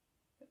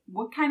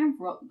 What kind of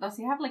role? Does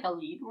he have, like, a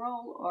lead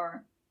role,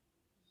 or?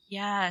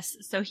 Yes.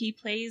 So he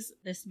plays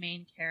this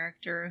main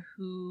character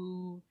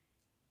who,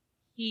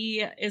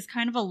 he is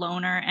kind of a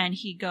loner, and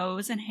he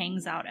goes and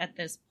hangs out at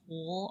this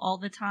pool all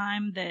the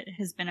time that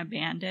has been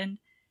abandoned.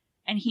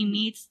 And he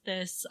meets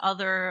this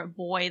other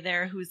boy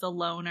there who's a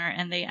loner,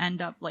 and they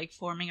end up, like,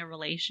 forming a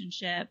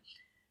relationship.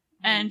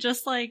 And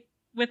just, like,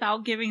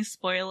 without giving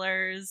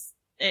spoilers,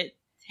 it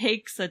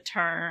takes a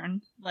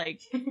turn,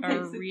 like,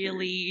 a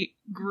really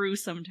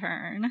gruesome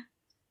turn.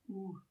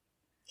 Ooh.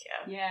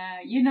 Yeah,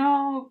 you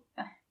know,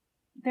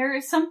 there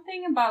is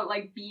something about,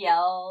 like,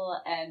 BL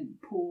and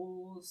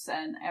pools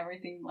and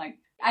everything, like,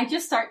 I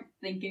just start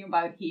thinking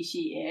about he,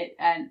 she, it,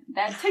 and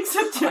that takes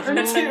a turn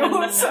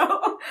too,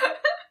 so.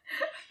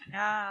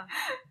 Yeah.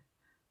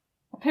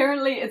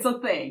 Apparently it's a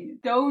thing.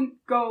 Don't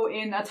go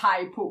in a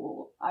Thai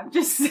pool. I'm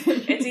just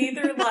saying.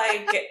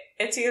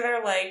 It's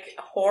either like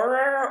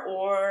horror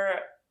or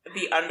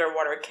the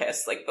underwater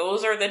kiss. Like,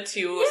 those are the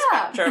two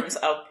spectrums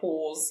of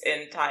pools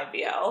in Thai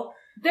BL.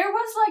 There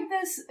was, like,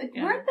 this,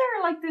 weren't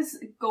there, like, this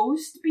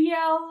ghost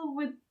BL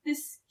with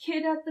this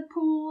kid at the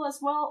pool as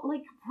well?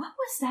 Like, what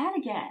was that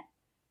again?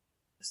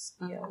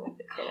 BL with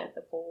the kid at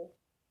the pool.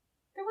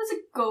 There was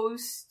a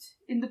ghost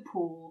in the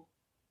pool.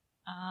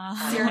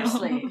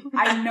 Seriously.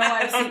 I know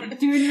I've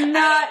seen,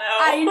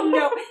 I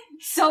know.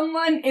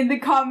 Someone in the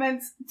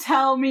comments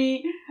tell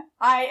me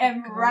I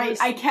am right.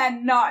 I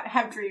cannot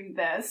have dreamed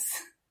this.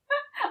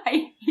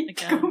 I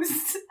hate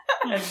ghosts.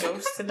 A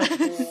ghost in a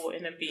pool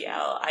in a BL.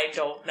 I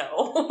don't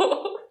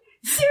know.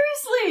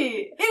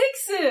 Seriously, it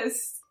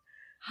exists.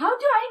 How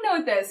do I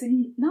know this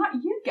and not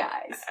you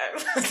guys?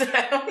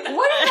 I don't know.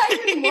 What have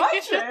I been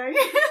watching?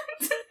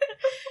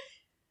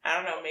 I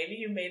don't know. Maybe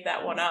you made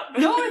that one up.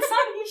 No, it's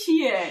not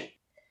Hishiet.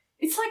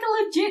 It's like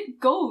a legit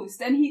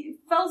ghost, and he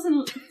falls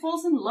in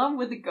love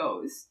with the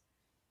ghost.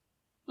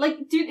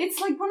 Like, dude, it's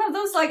like one of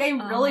those, like, I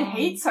really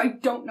hate, so I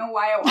don't know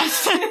why I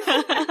watched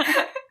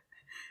it.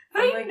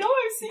 But I know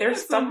I've seen it.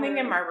 There's something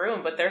in my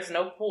room, but there's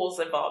no pools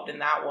involved in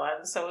that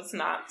one, so it's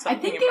not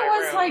something in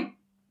my room.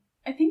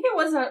 I think it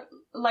was a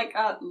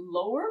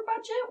lower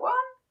budget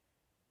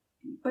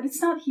one, but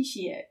it's not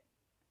Hishiet.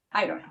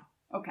 I don't know.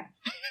 Okay.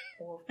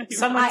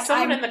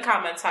 Someone in the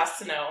comments has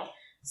to know.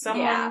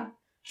 Someone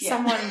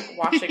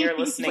watching or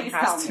listening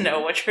has to know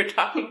what you're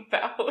talking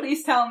about.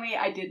 Please tell me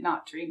I did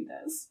not dream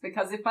this,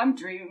 because if I'm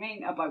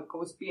dreaming about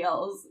ghost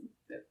BLs,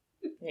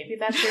 Maybe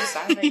that's your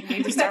sign that you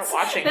need to start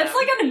watching That's them.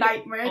 like a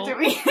nightmare to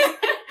me.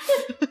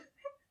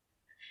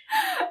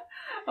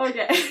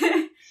 Okay.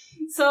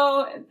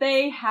 So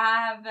they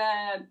have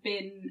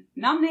been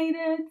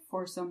nominated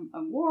for some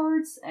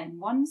awards and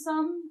won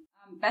some.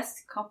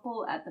 Best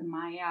couple at the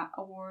Maya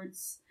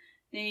Awards.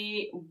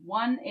 They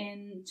won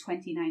in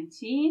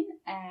 2019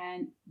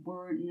 and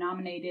were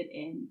nominated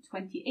in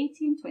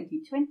 2018,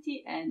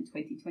 2020, and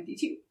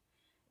 2022.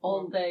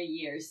 All the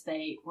years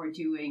they were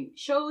doing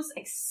shows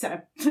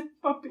except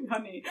Puppy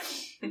Honey.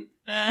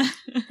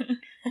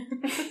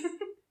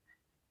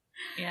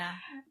 Yeah.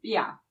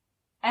 Yeah.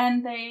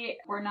 And they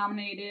were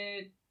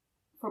nominated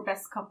for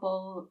Best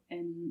Couple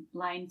in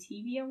Line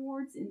TV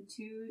Awards in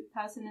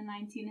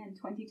 2019 and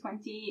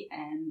 2020,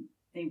 and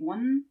they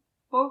won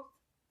both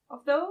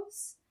of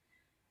those.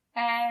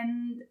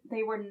 And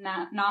they were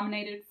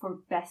nominated for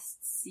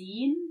Best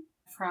Scene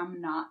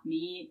from Not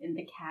Me in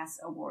the Cass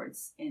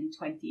Awards in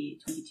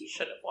 2022.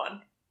 Should have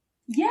won.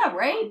 Yeah,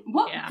 right?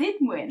 What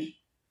did win?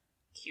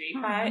 Cutie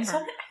Pie? I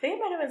think it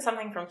might have been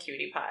something from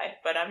Cutie Pie,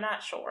 but I'm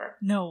not sure.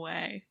 No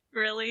way.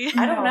 Really?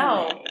 I don't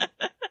know.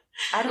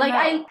 I don't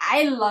know.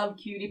 I love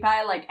Cutie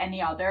Pie like any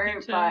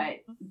other,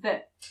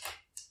 but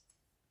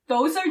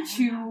those are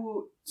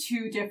two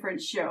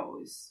different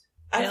shows.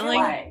 I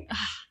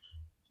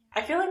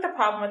feel like the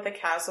problem with the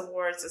Cass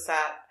Awards is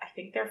that I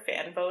think they're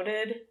fan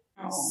voted.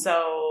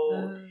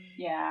 So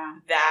yeah,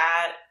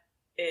 that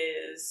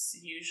is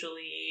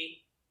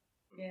usually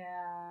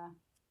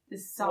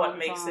what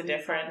makes the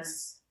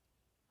difference.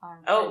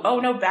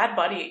 No, Bad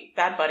Buddy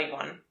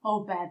won.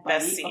 Oh, Bad Buddy.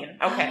 Best Scene.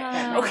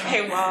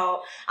 Okay,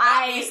 well,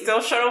 I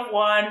still should have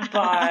won,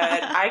 but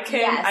I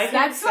can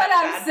that's what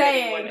I'm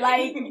saying.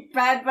 Buddy like,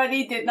 Bad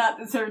Buddy did not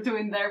deserve to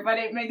win there, but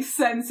it makes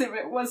sense if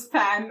it was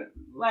fan,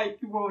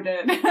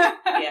 voted.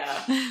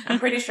 Yeah. I'm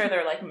pretty sure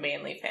they're,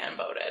 mainly fan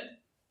voted.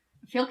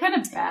 I feel kind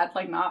of bad,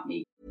 Not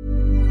Me.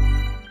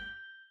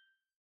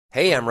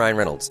 Hey, I'm Ryan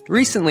Reynolds.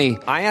 Recently,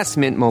 I asked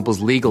Mint Mobile's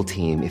legal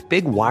team if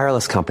big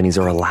wireless companies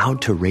are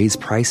allowed to raise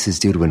prices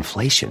due to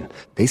inflation.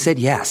 They said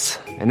yes.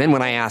 And then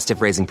when I asked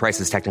if raising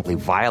prices technically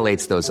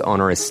violates those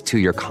onerous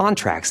two-year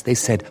contracts, they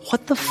said,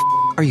 "What the f***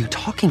 are you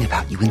talking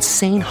about, you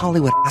insane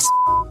Hollywood ass?"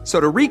 So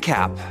to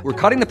recap, we're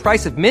cutting the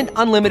price of Mint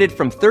Unlimited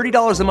from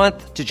 $30 a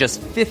month to just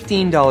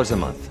 $15 a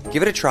month.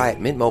 Give it a try at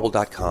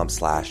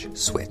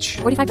mintmobile.com/switch.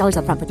 $45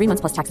 up front for 3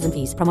 months plus taxes and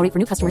fees. Promo rate for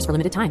new customers for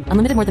limited time.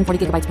 Unlimited more than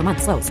 40 gigabytes per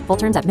month. Slows full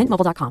terms at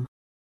mintmobile.com.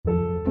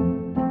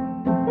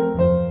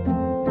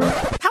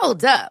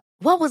 Hold up.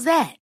 What was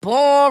that?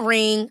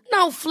 Boring.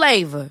 No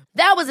flavor.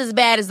 That was as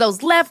bad as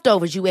those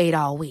leftovers you ate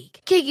all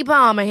week. Keke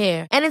Palmer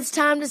here, and it's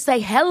time to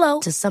say hello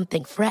to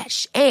something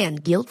fresh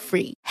and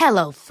guilt-free.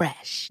 Hello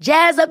Fresh.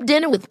 Jazz up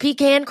dinner with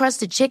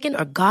pecan-crusted chicken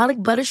or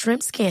garlic butter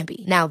shrimp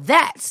scampi. Now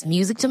that's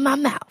music to my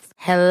mouth.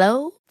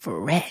 Hello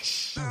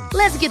Fresh.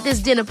 Let's get this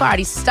dinner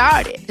party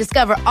started.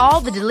 Discover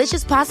all the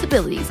delicious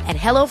possibilities at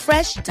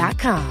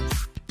hellofresh.com.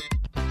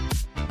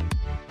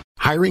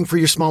 Hiring for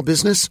your small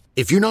business?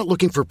 If you're not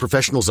looking for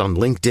professionals on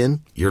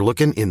LinkedIn, you're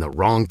looking in the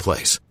wrong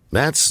place.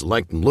 That's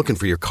like looking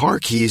for your car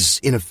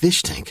keys in a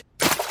fish tank.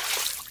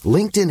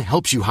 LinkedIn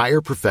helps you hire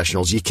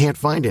professionals you can't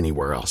find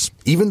anywhere else,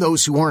 even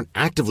those who aren't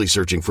actively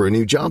searching for a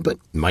new job but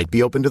might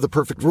be open to the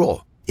perfect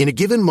role. In a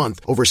given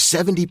month, over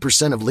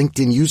 70% of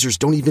LinkedIn users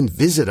don't even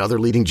visit other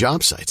leading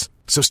job sites.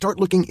 So start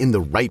looking in the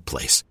right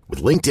place.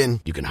 With LinkedIn,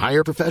 you can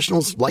hire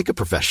professionals like a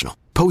professional.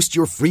 Post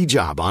your free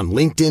job on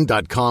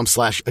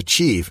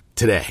linkedin.com/achieve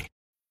today.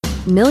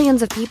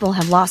 Millions of people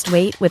have lost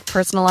weight with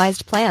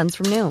personalized plans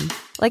from Noom.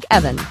 Like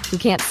Evan, who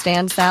can't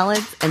stand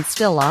salads and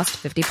still lost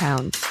 50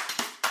 pounds.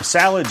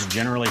 Salads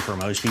generally for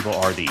most people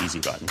are the easy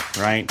button,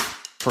 right?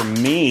 For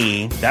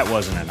me, that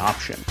wasn't an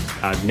option.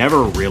 I never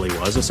really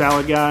was a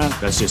salad guy.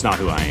 That's just not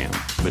who I am.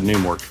 But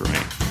Noom worked for me.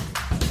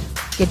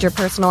 Get your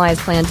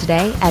personalized plan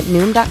today at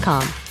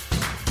Noom.com.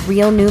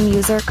 Real Noom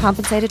user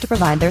compensated to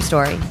provide their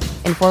story.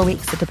 In 4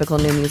 weeks, the typical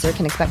Noom user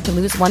can expect to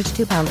lose 1 to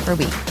 2 pounds per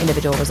week.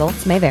 Individual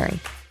results may vary.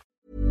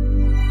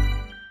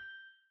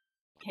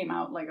 Came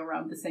out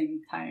around the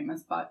same time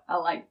as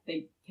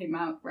they came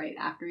out right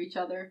after each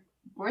other.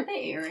 Were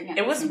they airing?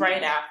 It was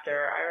right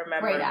after. I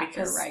remember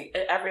because right.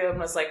 Everyone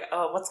was like,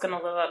 "Oh, what's going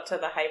to live up to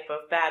the hype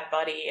of Bad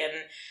Buddy?"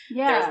 And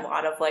yeah. There's a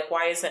lot of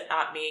why is it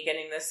not me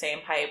getting the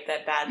same hype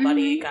that Bad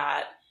Buddy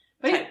got?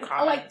 Type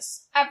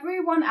comments.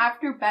 Everyone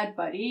after Bad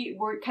Buddy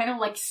were kind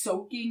of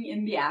soaking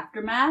in the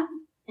aftermath,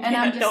 and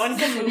I'm just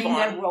sitting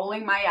there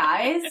rolling my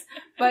eyes,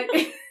 but.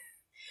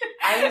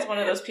 I was one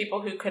of those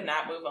people who could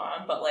not move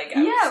on, but I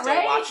would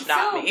still watch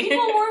Not Me.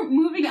 People weren't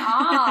moving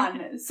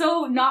on,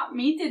 so Not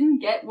Me didn't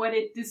get what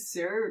it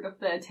deserved of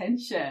the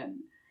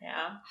attention.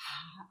 Yeah,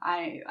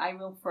 I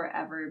will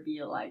forever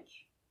be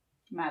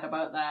mad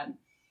about that.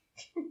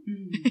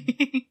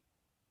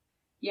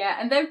 Yeah,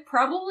 and they've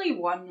probably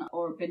won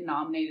or been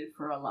nominated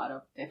for a lot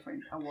of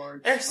different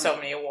awards. There's so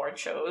many award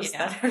shows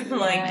that are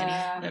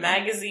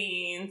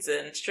magazines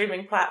and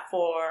streaming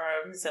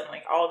platforms and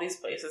all these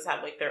places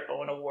have their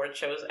own award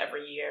shows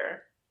every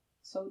year.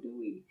 So do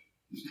we.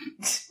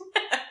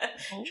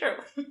 True.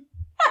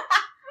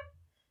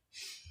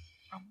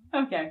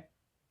 Okay.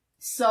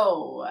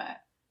 So,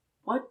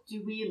 what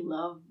do we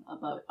love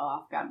about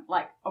Afghan?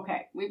 Like,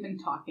 okay, we've been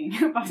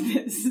talking about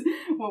this,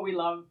 what we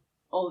love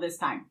all this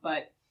time,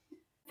 but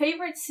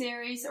favorite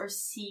series or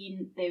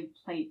scene they've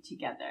played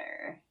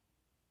together?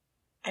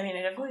 I mean,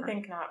 I definitely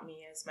think Not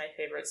Me is my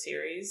favorite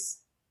series.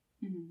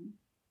 Mm-hmm.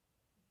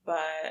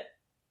 But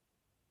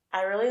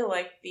I really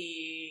like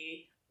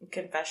the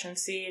confession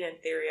scene in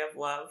Theory of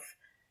Love.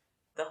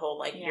 The whole,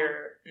 like,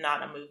 you're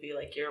not a movie,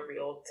 like, you're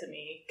real to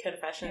me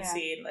confession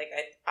scene. Like,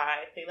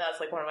 I think that's,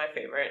 like, one of my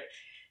favorite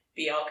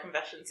BL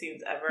confession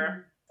scenes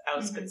ever. That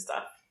was good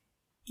stuff.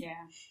 Yeah.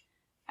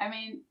 I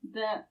mean,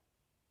 the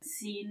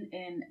scene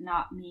in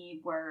Not Me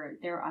where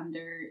they're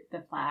under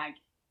the flag.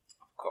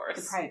 Of course.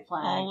 The pride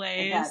flag.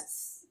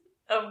 Always.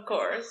 Of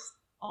course.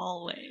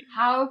 Always.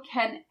 How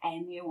can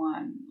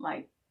anyone,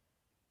 like,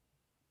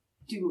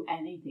 do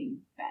anything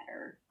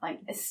better?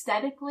 Like,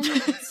 aesthetically,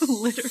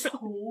 it's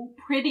so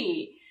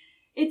pretty.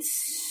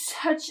 It's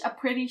such a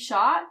pretty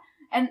shot,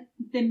 and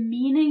the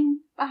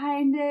meaning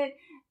behind it,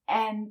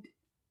 and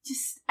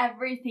just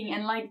everything,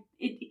 and like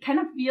it kind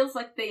of feels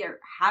like they are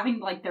having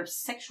like their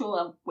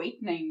sexual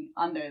awakening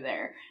under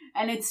there,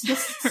 and it's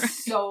just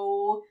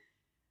so,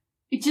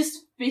 it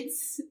just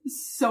fits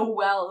so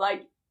well.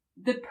 Like,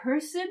 the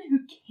person who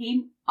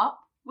came up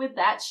with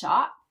that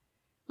shot,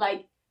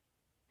 like,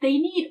 they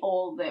need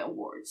all the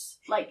awards.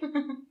 Like,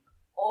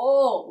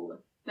 all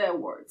the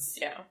awards.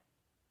 Yeah.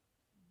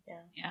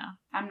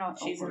 I'm not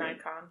She's over an it.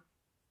 icon.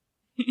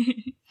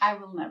 I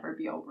will never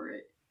be over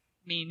it.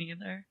 Me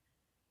neither.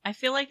 I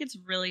feel like it's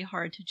really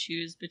hard to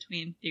choose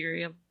between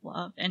Theory of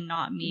Love and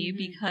Not Me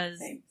because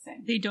Same.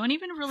 they don't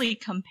even really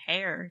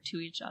compare to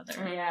each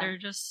other. Yeah. They're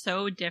just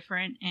so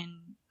different in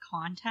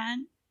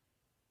content.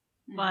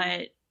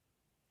 But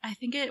I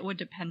think it would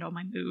depend on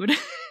my mood,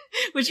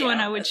 which one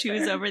I would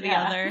choose over the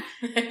other.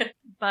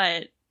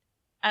 But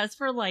as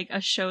for like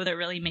a show that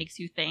really makes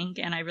you think,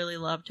 and I really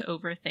love to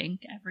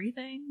overthink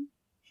everything,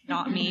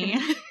 Not Me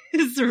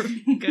is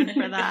good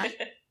for that.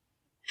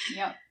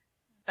 Yep.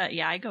 But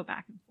yeah, I go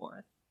back and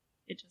forth.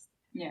 It just...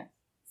 Yeah,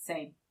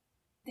 same.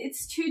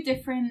 It's two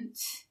different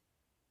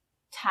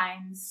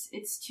times.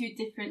 It's two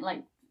different,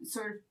 like,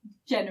 sort of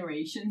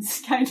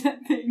generations kind of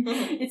thing.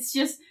 It's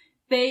just,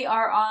 they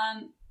are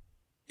on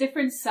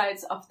different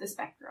sides of the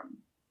spectrum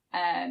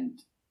and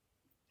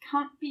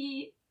can't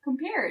be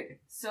compared.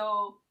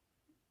 So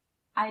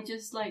I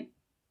just, like,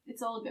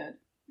 it's all good.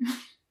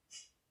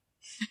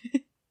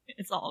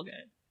 It's all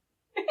good.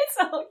 It's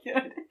all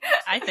good.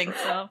 I think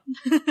so.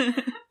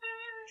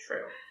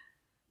 True.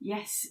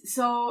 Yes,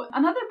 so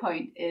another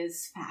point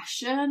is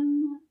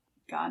fashion,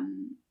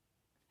 gun,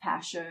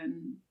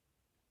 fashion,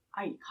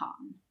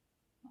 icon.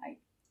 Like,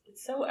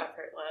 it's so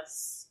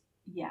effortless.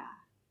 Yeah.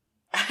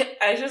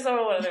 I just don't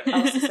know what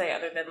else to say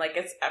other than, like,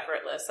 it's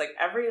effortless. Like,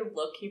 every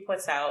look he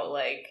puts out,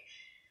 like,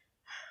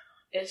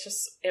 it's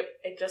just,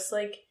 it just,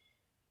 like,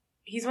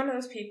 he's one of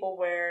those people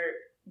where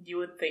you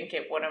would think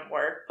it wouldn't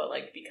work, but,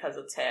 like, because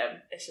it's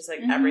him, it's just, like,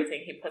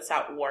 everything he puts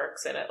out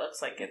works, and it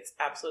looks like it's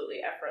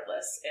absolutely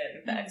effortless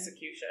in the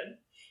execution.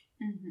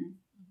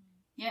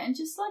 Yeah, and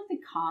just, like, the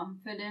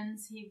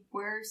confidence he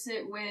wears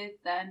it with,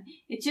 and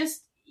it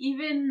just,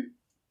 even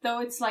though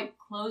it's, like,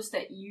 clothes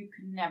that you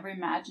could never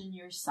imagine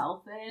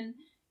yourself in,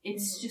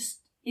 it's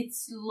just, it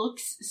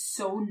looks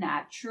so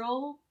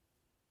natural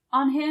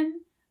on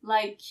him.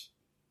 Like,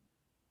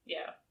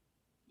 yeah.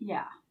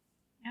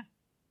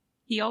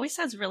 He always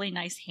has really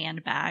nice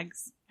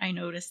handbags. I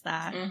noticed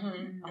that.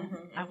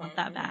 I want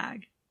that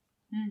bag.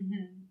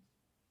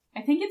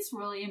 I think it's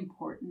really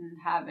important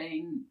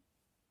having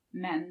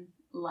men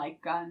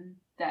like Gunn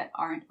that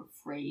aren't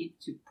afraid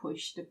to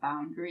push the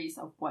boundaries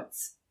of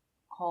what's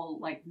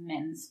called, like,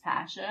 men's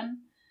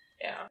fashion.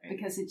 Yeah.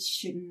 Because it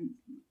shouldn't,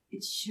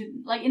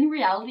 like, in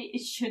reality,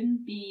 it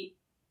shouldn't be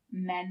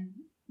men,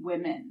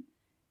 women.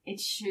 It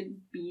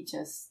should be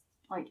just,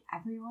 like,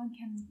 everyone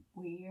can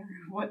wear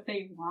what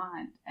they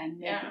want and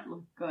make it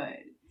look good.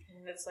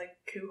 And it's like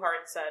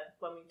Kuhart said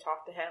when we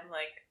talked to him,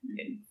 like,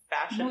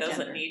 fashion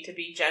doesn't need to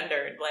be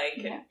gendered.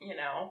 Like, you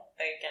know,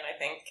 like, and I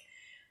think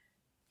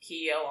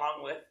he,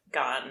 along with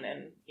Gunn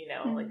and, you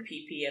know, like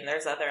PP, and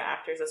there's other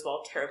actors as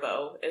well,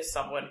 Turbo is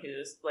someone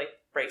who's, like,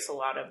 breaks a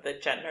lot of the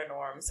gender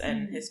norms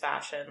in his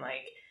fashion.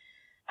 Like,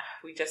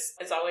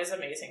 it's always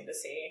amazing to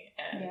see.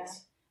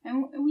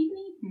 And we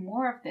need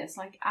more of this.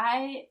 Like,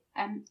 I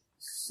am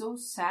so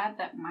sad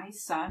that my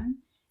son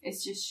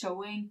is just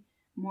showing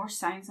more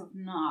signs of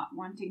not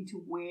wanting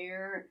to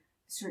wear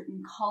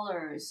certain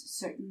colors,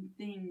 certain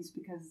things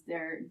because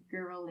they're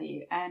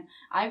girly. And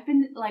I've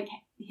been, like,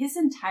 his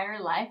entire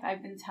life,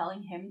 I've been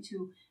telling him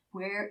to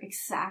wear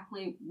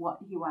exactly what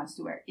he wants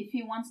to wear. If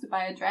he wants to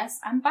buy a dress,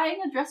 I'm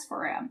buying a dress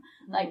for him.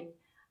 Like,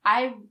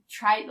 I've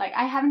tried, like,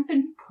 I haven't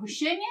been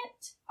pushing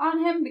it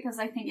on him because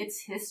I think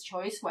it's his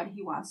choice what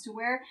he wants to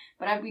wear,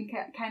 but I've been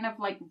kind of,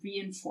 like,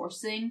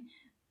 reinforcing,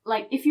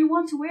 like, if you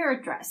want to wear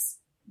a dress,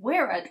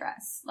 wear a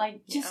dress.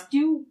 Like, just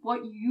do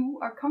what you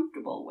are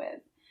comfortable with.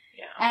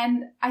 Yeah.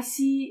 And I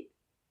see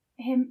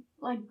him,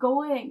 like,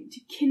 going to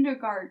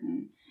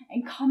kindergarten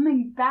and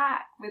coming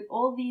back with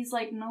all these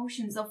like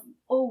notions of,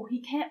 oh,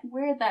 he can't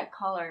wear that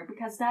color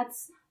because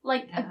that's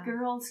like a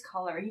girl's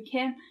color. He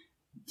can't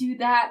do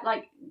that.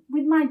 Like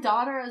with my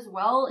daughter as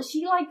well,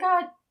 she like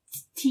got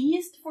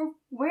teased for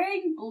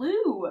wearing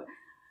blue.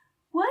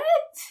 What?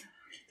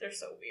 They're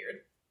so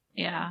weird.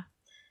 Yeah.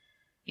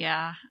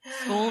 Yeah.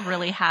 School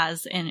really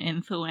has an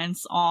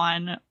influence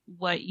on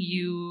what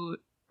you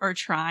are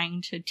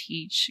trying to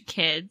teach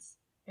kids.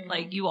 Mm-hmm.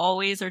 Like, you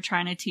always are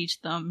trying to teach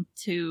them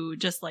to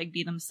just, like,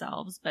 be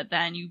themselves, but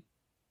then you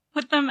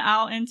put them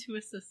out into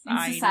a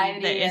society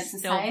that is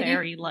still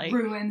very, like...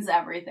 ruins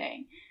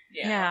everything.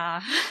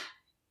 Yeah.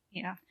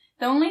 Yeah.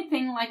 The only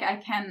thing, like, I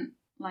can,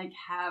 like,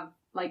 have,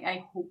 like,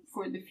 I hope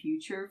for the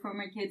future for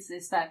my kids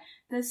is that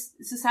this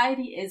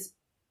society is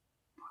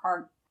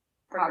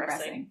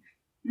progressing.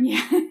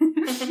 Yeah.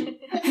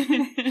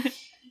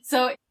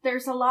 So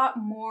there's a lot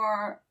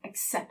more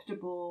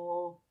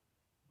acceptable,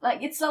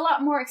 like, it's a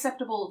lot more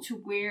acceptable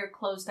to wear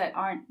clothes that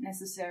aren't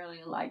necessarily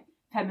like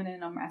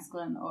feminine or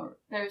masculine, or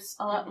there's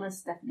a lot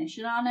less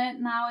definition on it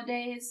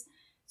nowadays.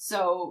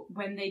 So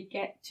when they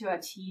get to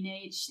a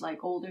teenage,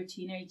 like older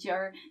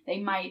teenager, they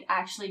might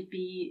actually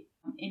be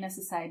in a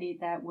society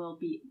that will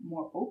be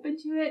more open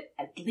to it,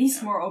 at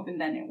least more open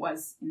than it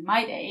was in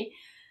my day.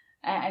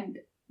 And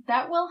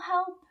that will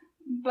help,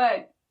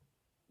 but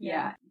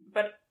yeah.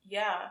 But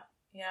yeah.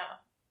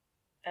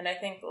 And I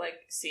think, like,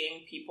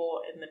 seeing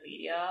people in the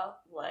media,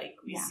 like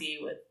we see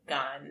with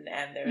Gunn,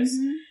 and there's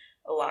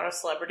a lot of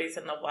celebrities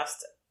in the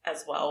West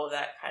as well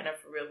that kind of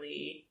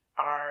really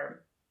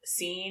are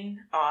seen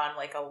on,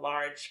 like, a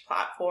large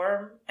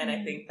platform. And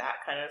I think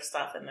that kind of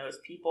stuff and those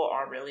people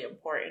are really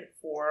important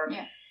for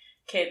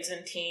kids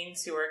and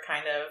teens who are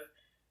kind of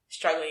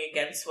struggling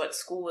against what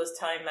school is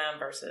telling them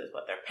versus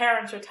what their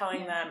parents are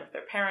telling them, if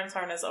their parents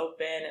aren't as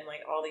open, and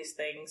like all these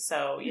things.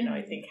 So, you know,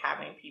 I think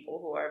having people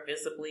who are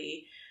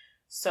visibly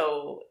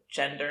so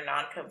gender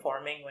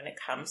non-conforming when it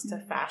comes to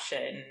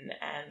fashion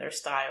and their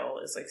style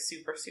is like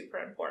super, super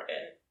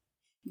important.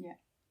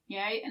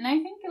 Yeah, and I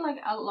think like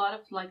a lot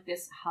of like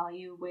this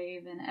Hallyu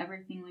wave and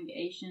everything, like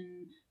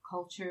Asian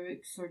culture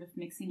sort of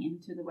mixing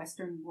into the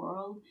Western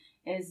world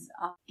is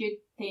a good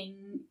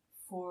thing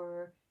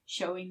for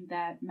showing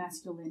that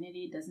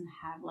masculinity doesn't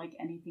have like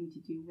anything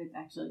to do with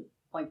actually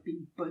like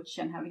being butch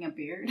and having a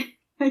beard.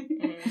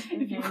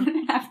 If you want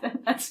to have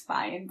that, that's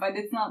fine, but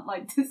it's not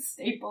like the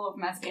staple of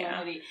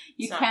masculinity.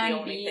 You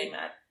can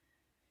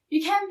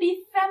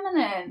be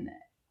feminine,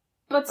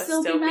 but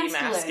still be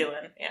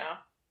masculine. Yeah,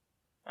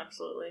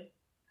 absolutely.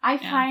 I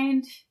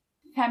find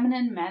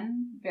feminine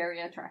men very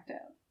attractive.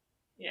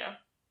 Yeah.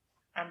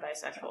 I'm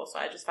bisexual, so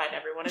I just find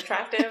everyone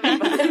attractive.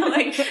 But,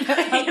 like,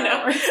 you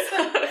know,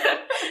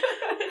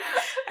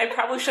 I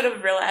probably should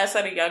have realized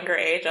at a younger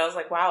age. I was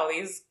like, wow,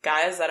 these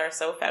guys that are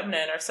so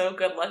feminine are so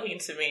good looking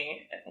to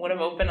me. It would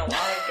have opened a lot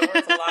of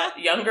doors a lot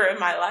younger in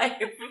my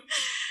life.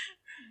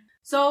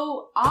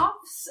 So,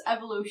 Off's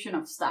evolution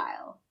of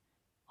style.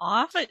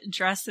 Off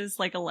dresses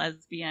like a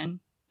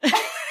lesbian.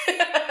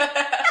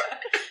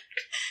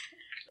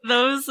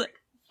 Those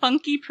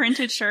funky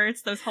printed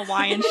shirts, those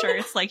Hawaiian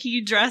shirts, like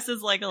he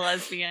dresses like a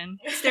lesbian,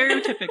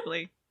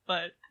 stereotypically,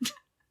 but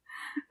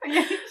that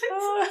is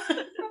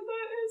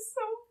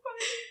so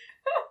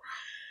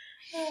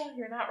funny.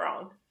 You're not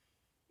wrong.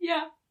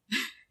 Yeah.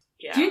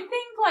 Do you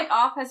think like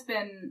Off has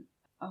been,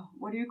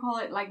 what do you call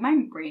it? Like my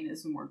brain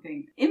isn't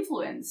working.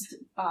 Influenced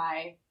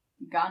by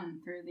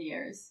Gunn through the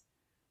years?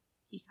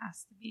 He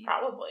has to be.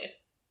 Probably.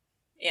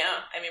 Yeah.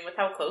 I mean, with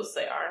how close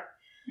they are,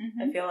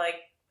 I feel like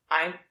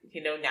I,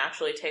 you know,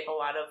 naturally take a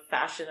lot of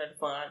fashion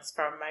influence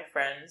from my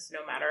friends,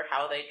 no matter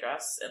how they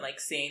dress, and like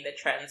seeing the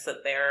trends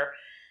that they're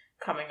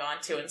coming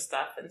onto and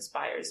stuff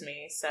inspires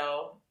me.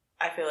 So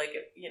I feel like,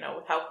 you know,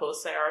 with how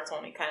close they are, it's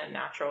only kind of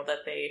natural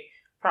that they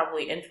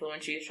probably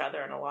influence each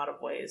other in a lot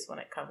of ways when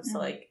it comes to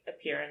like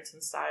appearance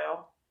and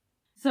style.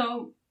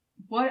 So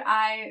what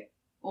I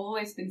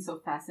always been so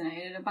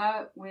fascinated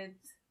about with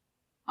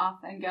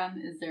Off and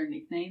Gunn is their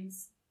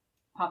nicknames,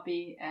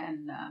 Puppy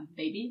and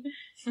Baby.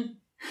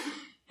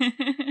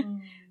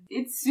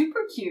 It's super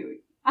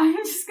cute. I'm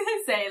just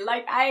gonna say,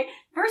 like,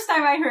 first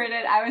time I heard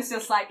it, I was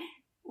just like,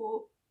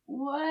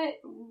 what?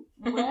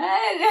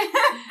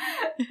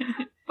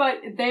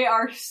 But they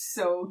are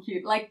so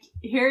cute. Like,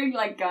 hearing,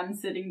 like, Gunn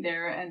sitting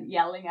there and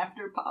yelling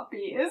after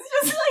Poppy is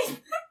just,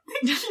 like,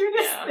 the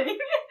cutest thing.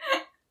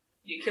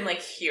 You can, like,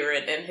 hear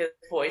it in his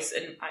voice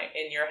in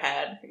your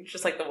head. It's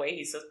just, like, the way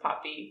he says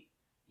Poppy.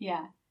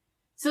 Yeah.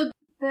 So,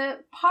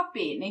 the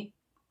Poppy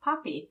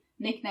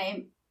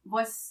nickname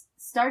was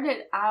started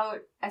out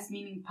as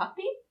meaning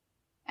puppy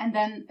and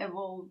then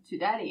evolved to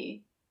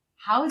daddy.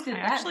 How did that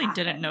happen? I actually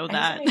didn't know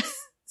that.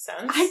 Makes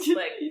sense. I didn't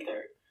like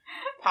either.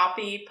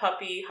 Poppy,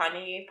 puppy,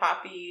 honey,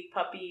 poppy,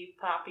 puppy,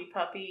 poppy,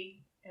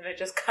 puppy. And it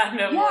just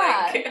kind of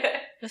like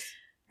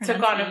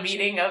took on a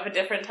meaning of a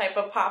different type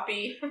of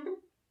poppy.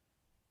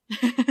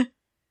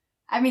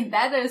 I mean,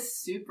 that is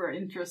super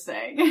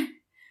interesting.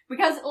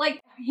 Because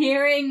like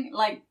hearing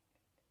like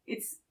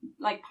it's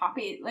like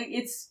poppy, like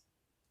it's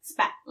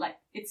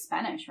it's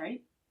Spanish,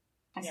 right?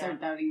 I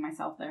started doubting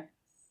myself there.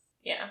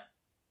 Yeah.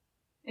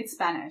 It's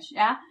Spanish,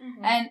 yeah?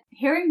 Mm-hmm. And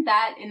hearing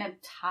that in a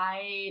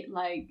Thai,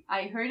 like,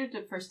 I heard it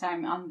the first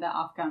time on the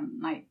Afghan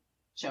night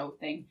show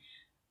thing.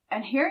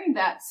 And hearing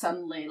that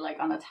suddenly, like,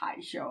 on a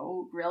Thai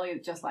show, really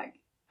just, like,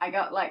 I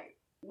got, like,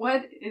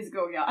 what is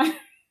going on?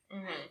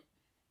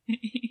 Mm-hmm.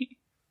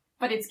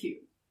 But it's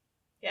cute.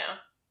 Yeah.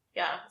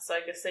 Yeah. So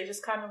I guess they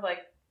just kind of, like,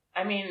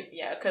 I mean,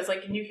 yeah, because,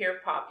 like, when you hear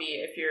Poppy,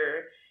 if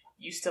you're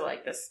used to,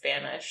 like, the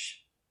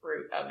Spanish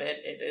root of it,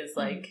 it is,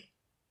 like,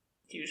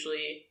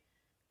 usually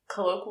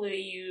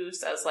colloquially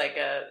used as, like,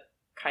 a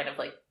kind of,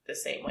 like, the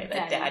same way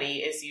that daddy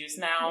is used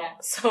now. Yeah.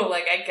 So,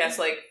 like, I guess,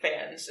 like,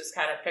 fans just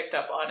kind of picked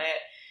up on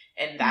it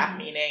and that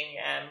meaning,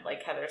 and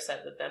like Heather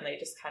said, that then they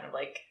just kind of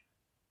like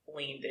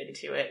leaned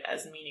into it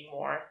as meaning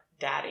more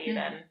daddy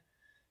than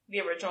the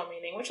original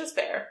meaning, which is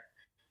fair.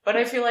 But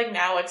I feel like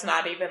now it's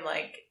not even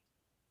like,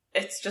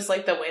 it's just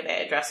like the way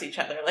they address each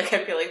other. Like,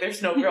 I feel like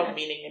there's no real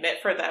meaning in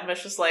it for them.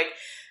 It's just like,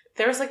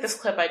 there was like this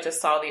clip I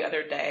just saw the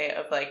other day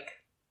of like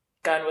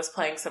Gunn was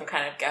playing some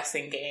kind of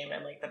guessing game,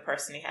 and like the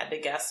person he had to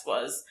guess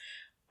was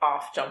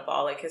Off Jump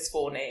Ball, like his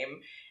full name.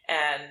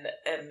 And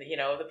you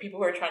know, the people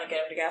who were trying to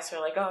get him to guess were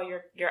like, oh,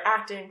 your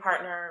acting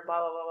partner, blah,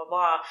 blah, blah, blah,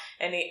 blah.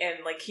 And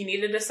he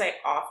needed to say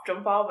Off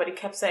Jump Ball, but he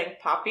kept saying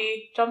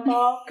Poppy Jump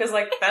Ball, because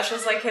like that's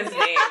just like his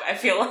name. I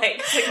feel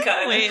like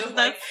wait, that's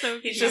like, so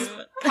he's cute. Just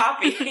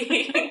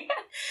Poppy.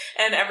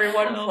 And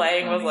everyone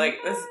playing was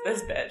like,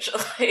 this bitch,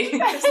 like,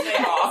 just stay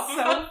off.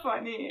 So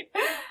funny.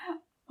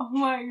 Oh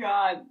my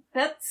god,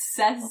 that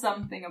says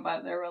something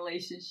about their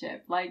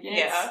relationship. Like,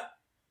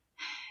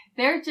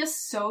 they're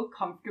just so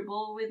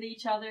comfortable with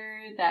each other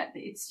that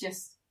it's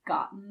just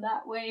gotten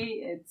that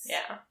way. It's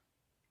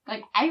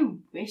like, I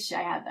wish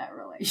I had that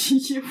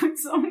relationship with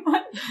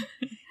someone.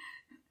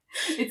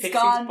 It's Pixie's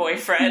gone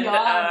boyfriend,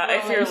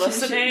 if you're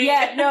listening.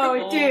 Yeah,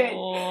 no, dude.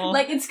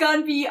 Like, it's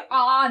gone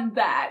beyond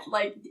that.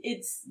 Like,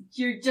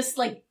 you're just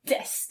like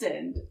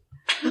destined.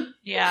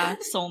 Yeah,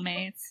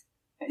 soulmates.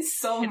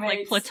 Soulmates. It's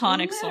like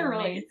platonic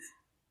literally.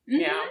 soulmates.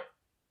 Yeah.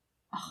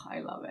 Oh,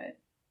 I love it.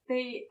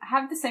 They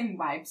have the same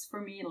vibes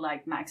for me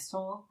like Max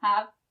Toll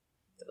have.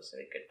 Those are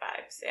the good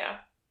vibes, yeah.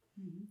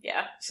 Mm-hmm.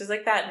 Yeah, it's just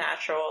like that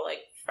natural, like,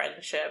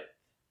 friendship.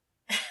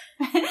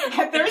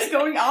 Heather's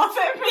going off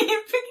at me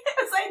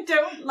because I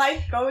don't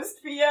like ghost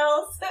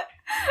feels.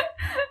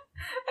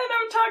 And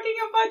I'm talking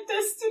about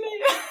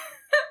Destiny.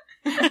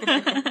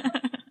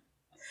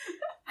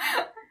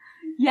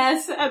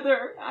 Yes,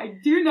 Heather, I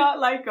do not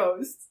like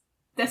ghosts.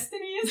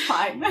 Destiny is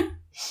fine.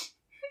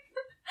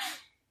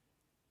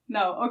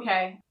 No,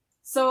 okay.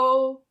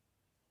 So,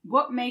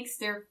 what makes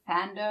their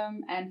fandom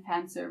and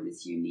fan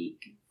service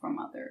unique from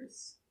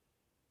others?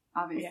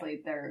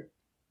 Obviously, they're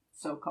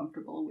so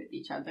comfortable with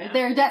each other. Yeah.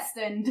 They're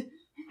destined.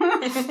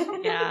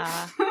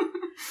 Yeah.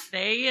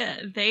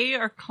 They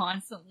are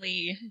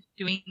constantly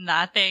doing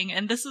that thing,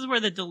 and this is where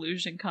the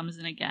delusion comes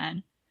in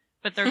again.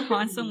 But they're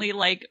constantly,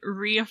 like,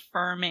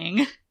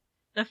 reaffirming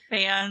the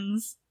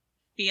fans'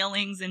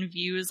 feelings and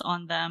views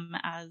on them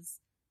as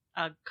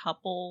a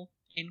couple,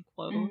 in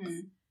quotes. Mm-hmm.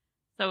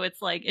 So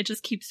it's like, it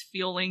just keeps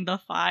fueling the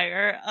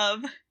fire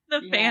of the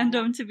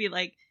fandom to be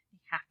like, we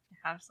have to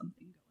have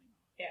something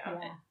going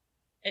on. Yeah.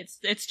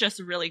 It's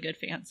just really good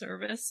fan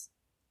service.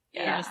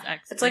 Yeah.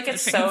 It's like,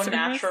 it's so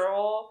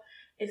natural.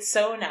 It's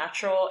so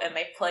natural, and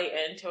they play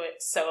into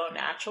it so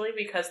naturally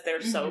because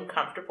they're so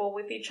comfortable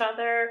with each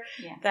other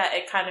that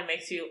it kind of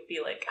makes you be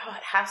like, oh,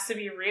 it has to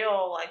be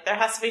real. Like, there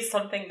has to be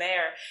something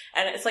there.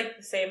 And it's like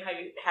the same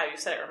how you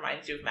said it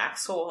reminds you of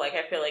Maxwell. Like,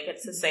 I feel like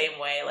it's the same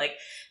way. Like,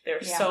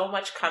 there's so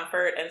much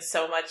comfort and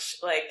so much,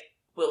 like,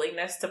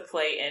 willingness to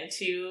play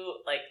into,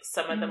 like,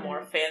 some of the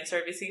more fan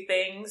servicey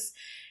things.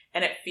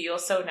 And it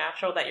feels so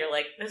natural that you're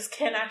like, this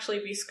can actually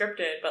be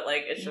scripted, but,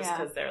 like, it's just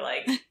because they're,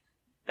 like,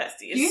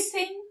 besties. Do you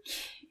think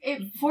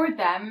for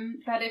them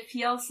that it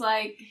feels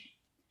like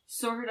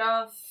sort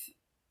of,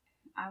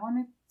 I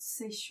want to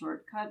say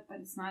shortcut, but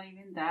it's not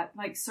even that,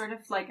 like sort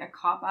of like a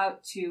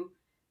cop-out to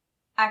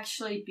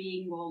actually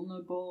being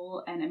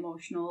vulnerable and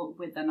emotional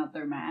with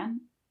another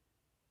man?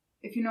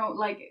 If you know,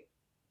 like,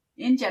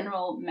 in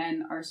general,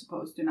 men are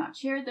supposed to not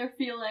share their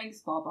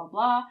feelings, blah, blah,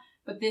 blah,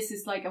 but this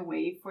is like a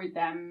way for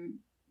them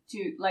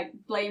to, like,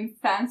 blame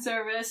fan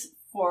service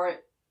for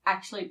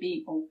actually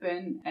being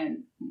open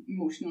and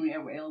emotionally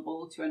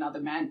available to another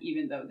man,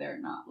 even though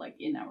they're not, like,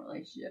 in a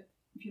relationship.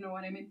 If you know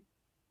what I mean?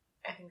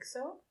 I think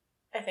so.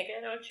 I think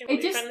I know what you're trying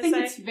to say. I just think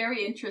it's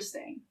very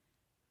interesting.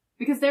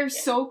 Because they're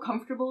so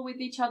comfortable with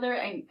each other,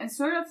 and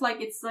sort of,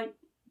 like, it's like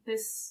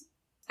this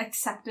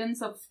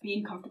acceptance of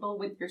being comfortable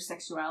with your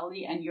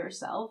sexuality and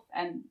yourself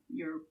and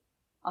the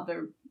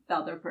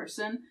other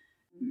person,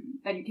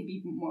 that you can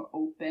be more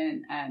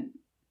open, and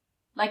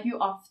like you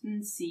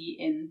often see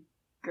in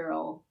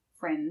girl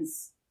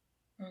friends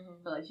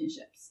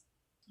relationships.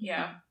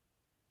 Yeah.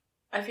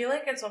 I feel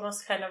like it's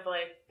almost kind of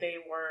like they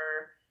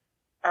were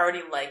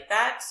already like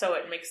that, so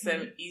it makes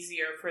them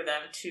easier for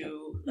them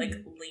to, like,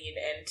 lean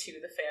into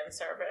the fan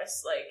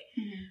service. Like,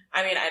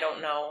 I mean, I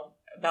don't know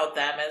about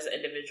them as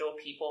individual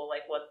people,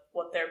 like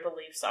what their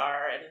beliefs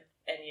are and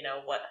you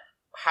know,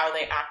 how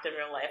they act in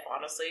real life,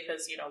 honestly,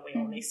 because, you know, we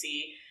only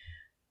see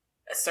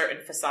a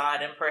certain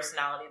facade and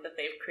personality that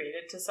they've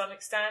created to some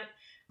extent.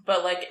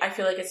 But, like, I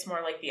feel like it's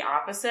more like the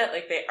opposite.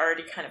 Like, they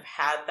already kind of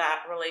had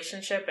that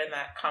relationship and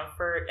that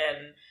comfort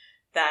and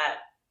that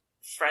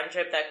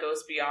friendship that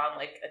goes beyond,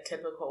 like, a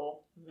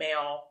typical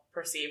male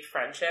perceived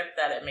friendship,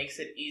 that it makes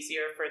it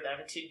easier for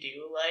them to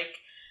do, like,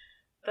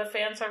 the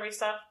fan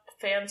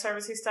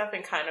servicey stuff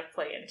and kind of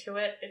play into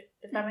it,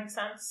 if that makes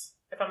sense.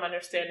 If I'm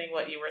understanding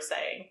what you were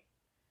saying.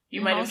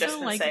 You might have just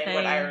been saying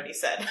what I already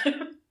said.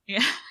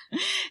 Yeah.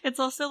 It's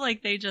also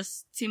like they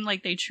just seem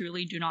like they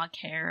truly do not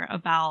care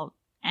about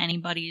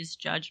anybody's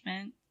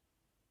judgment.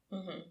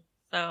 Mm-hmm.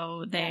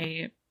 So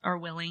they are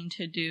willing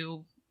to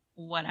do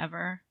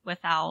whatever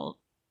without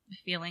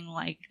feeling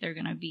like they're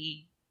going to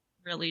be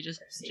really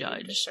just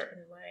judged. A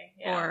certain way.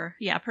 Yeah. Or,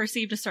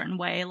 perceived a certain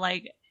way.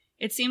 Like,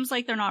 it seems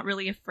like they're not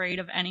really afraid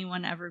of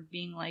anyone ever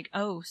being like,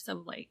 oh,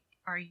 so, like,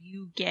 are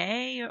you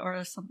gay?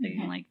 Or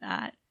something like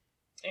that.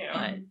 Yeah.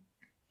 But,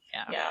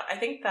 yeah, I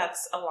think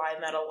that's a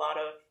line that a lot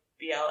of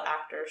BL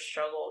actors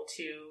struggle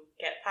to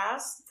get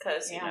past,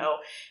 because, you know,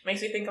 it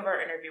makes me think of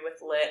our interview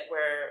with Lit,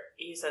 where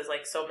he says,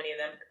 like, so many of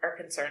them are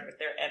concerned with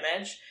their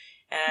image.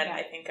 And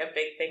I think a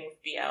big thing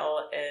with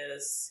BL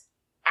is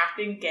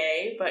acting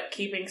gay, but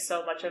keeping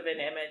so much of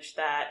an image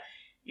that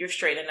you're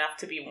straight enough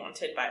to be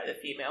wanted by the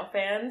female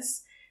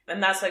fans.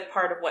 And that's, like,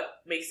 part of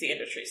what makes the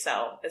industry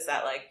sell, is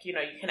that, like, you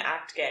know, you can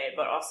act gay,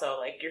 but also,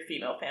 like, your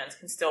female fans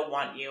can still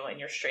want you, and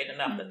you're straight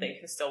enough that they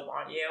can still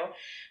want you.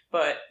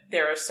 But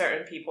there are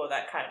certain people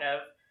that kind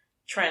of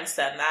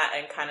transcend that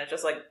and kind of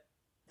just, like,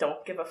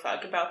 don't give a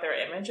fuck about their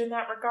image in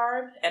that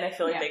regard. And I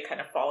feel like they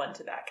kind of fall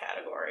into that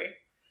category.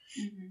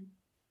 Mm-hmm.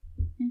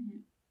 Mm-hmm.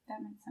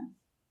 That makes sense.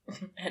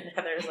 And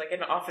Heather's like,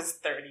 in Office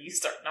 30, you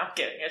start not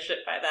giving a shit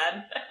by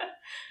then.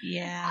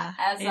 Yeah.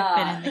 As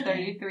a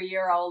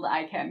 33-year-old,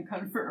 I can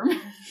confirm.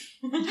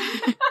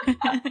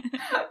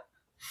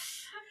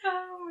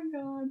 Oh my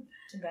god.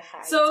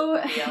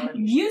 So,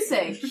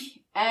 music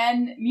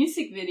and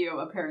music video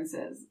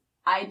appearances.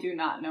 I do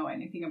not know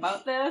anything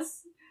about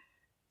this.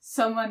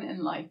 Someone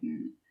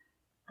enlighten.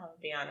 I'll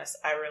be honest,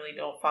 I really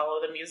don't follow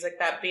the music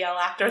that BL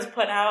actors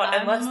put out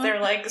unless they're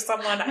like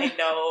someone I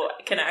know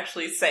can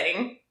actually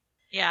sing.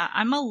 Yeah,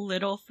 I'm a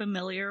little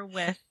familiar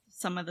with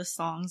some of the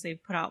songs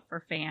they've put out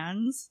for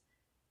fans.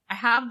 I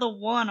have the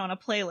one on a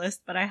playlist,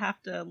 but I have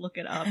to look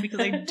it up because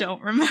I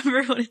don't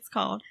remember what it's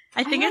called.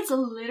 I think it's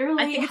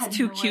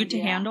Too Cute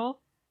to Handle.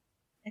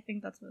 I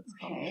think that's what it's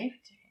called.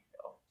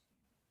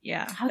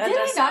 Yeah. How did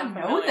I not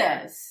know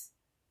this?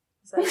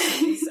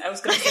 I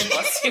was going to say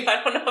bless you.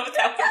 I don't know if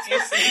that was you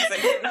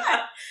sneezing or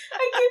not.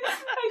 I did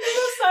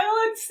a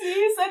silent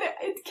sneeze and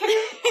it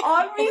came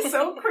on me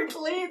so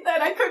quickly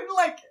that I couldn't,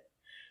 like,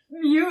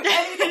 mute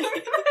anything.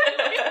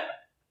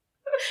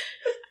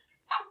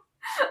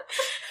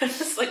 I'm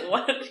just like,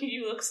 what?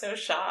 You look so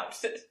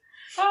shocked.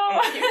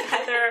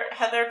 Oh.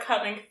 Heather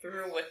coming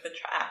through with the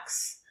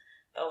tracks.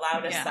 The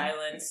Loudest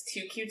Silence,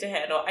 Too Cute to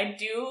Handle. I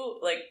do,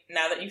 like,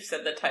 now that you've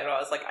said the title, I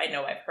was like, I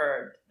know I've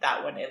heard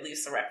that one, at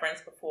least a reference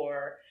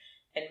before,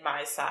 in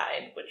My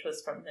Side, which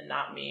was from the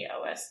Not Me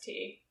OST.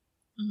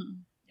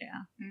 Mm-hmm.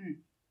 Yeah. Mm.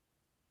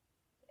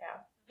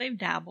 Yeah. They've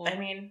dabbled. I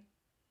mean,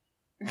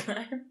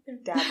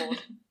 they've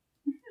dabbled.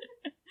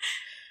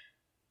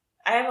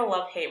 I have a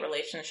love-hate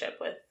relationship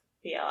with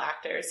BL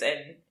actors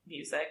and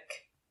music.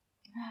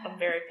 I'm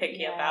very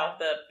picky about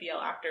the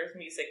BL actors'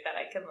 music that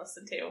I can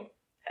listen to.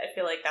 I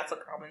feel like that's a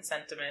common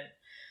sentiment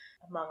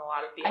among a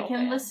lot of BL I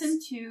can fans. listen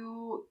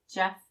to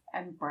Jeff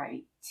and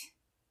Bright.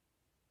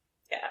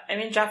 Yeah, I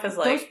mean, Jeff is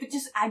like...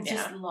 I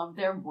just love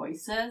their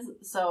voices.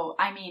 So,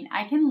 I mean,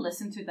 I can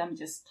listen to them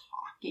just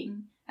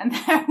talking, and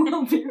that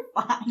will be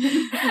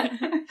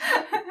fine.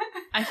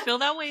 I feel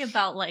that way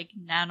about, like,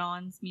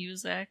 Nanon's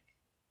music,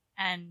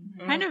 and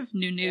kind of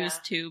New News,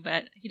 too,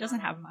 but he doesn't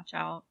have much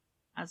out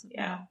as of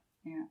now.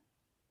 Yeah,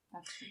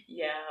 that's true.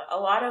 Yeah, a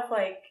lot of,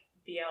 like,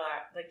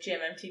 BL, like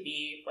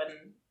GMMTV,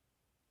 when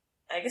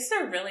I guess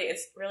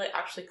it's really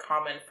actually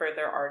common for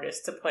their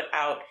artists to put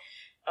out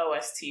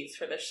OSTs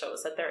for the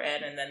shows that they're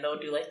in, and then they'll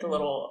do like the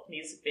little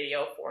music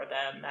video for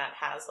them that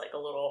has like a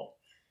little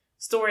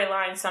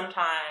storyline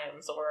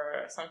sometimes,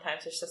 or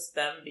sometimes it's just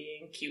them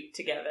being cute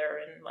together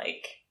and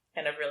like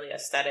in a really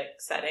aesthetic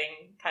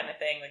setting kind of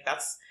thing. Like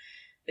that's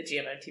the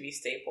GMMTV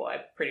staple.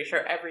 I'm pretty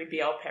sure every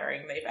BL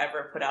pairing they've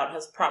ever put out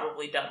has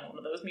probably done one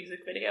of those music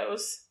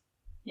videos.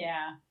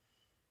 Yeah.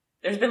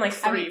 There's been like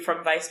 3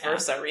 from Vice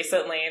Versa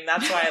recently, and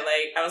that's why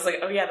I was like,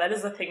 oh yeah, that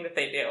is the thing that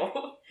they do.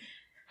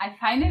 I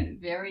find it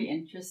very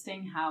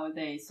interesting how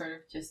they sort of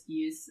just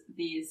use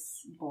these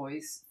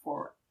boys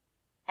for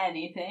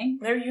anything.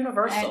 They're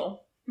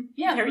universal.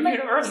 They're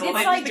universal.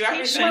 It's like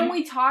when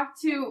we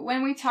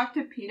talk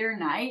to Peter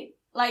Knight,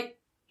 like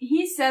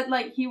he said,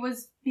 like, he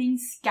was being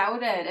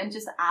scouted and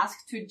just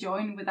asked to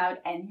join without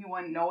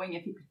anyone knowing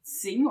if he could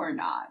sing or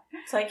not.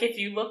 It's like, if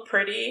you look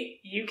pretty,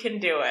 you can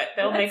do it.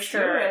 They'll make a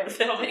way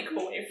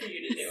for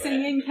you to do it.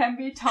 Singing can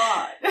be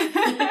taught.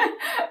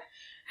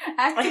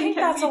 Acting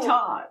can be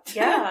taught.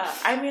 Yeah.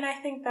 I mean, I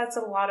think that's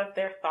a lot of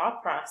their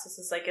thought process.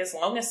 Is like, as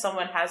long as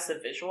someone has the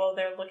visual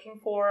they're looking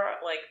for,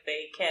 like,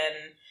 they can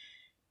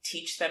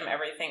teach them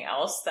everything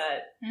else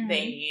that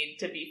they need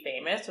to be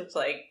famous. It's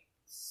like,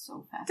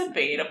 so fascinating.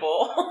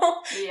 Debatable.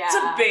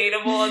 Yeah.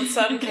 Debatable in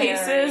some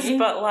cases,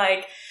 but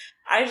like,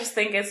 I just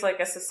think it's like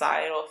a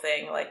societal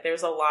thing. Like,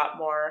 there's a lot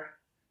more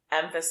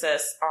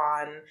emphasis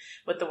on,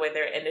 with the way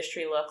their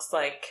industry looks,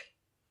 like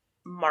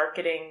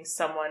marketing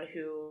someone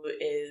who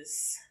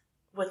is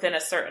within a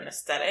certain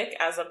aesthetic,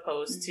 as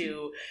opposed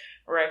to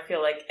where I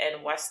feel like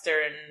in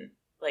Western,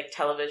 like,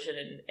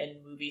 television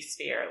and movie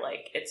sphere,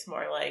 like, it's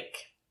more like,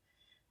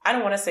 I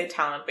don't want to say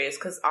talent-based,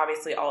 because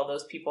obviously all of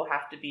those people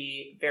have to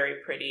be very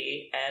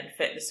pretty and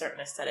fit in a certain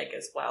aesthetic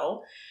as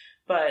well.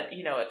 But,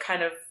 you know, it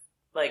kind of,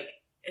 like,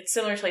 it's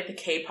similar to, like, the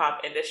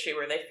K-pop industry,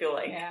 where they feel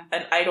like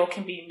an idol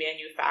can be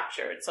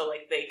manufactured. So,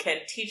 like, they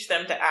can teach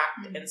them to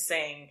act and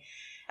sing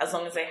as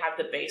long as they have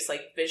the base,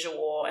 like,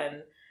 visual.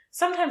 And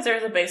sometimes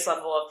there's a base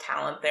level of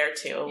talent there,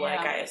 too. Yeah. Like,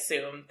 I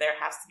assume there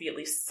has to be at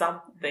least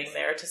something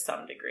there to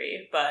some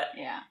degree. But,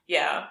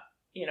 yeah.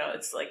 You know,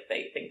 it's like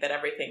they think that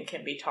everything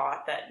can be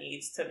taught that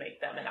needs to make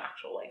them an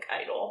actual, like,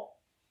 idol.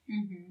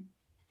 Mm-hmm.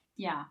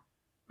 Yeah.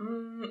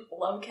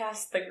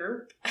 Lovecast the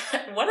group.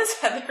 What is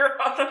Heather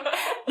on about?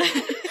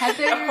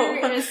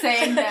 Heather is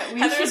saying that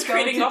we should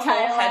go to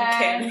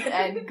Thailand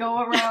and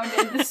go around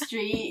in the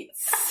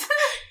streets.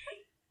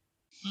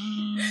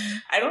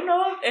 I don't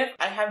know if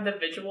I have the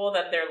visual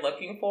that they're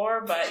looking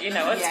for, but, you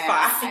know, it's fine.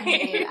 I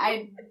mean,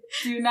 I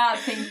do not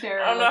think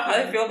they're... I don't know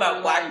how they feel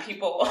about black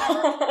people.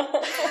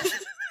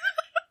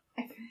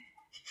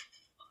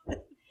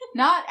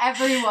 Not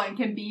everyone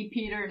can be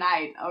Peter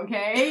Knight,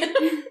 okay?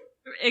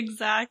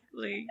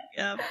 Exactly.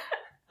 Yep.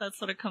 That's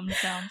what it comes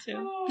down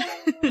to.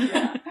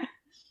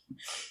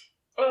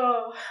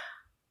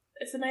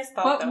 It's a nice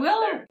thought. But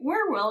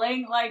we're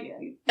willing, like,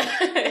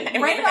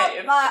 bring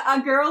up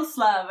a girl's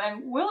love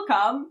and we'll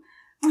come.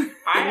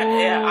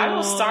 I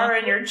will star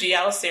in your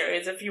GL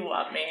series if you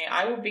want me.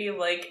 I will be,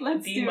 like,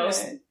 the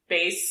most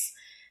base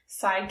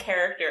side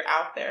character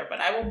out there, but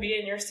I will be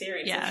in your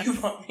series if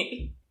you want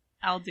me.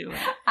 I'll do it.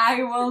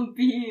 I will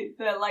be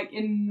the, like,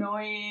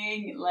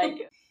 annoying,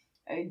 like,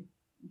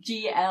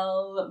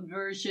 GL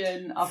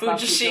version of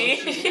Fujoshi.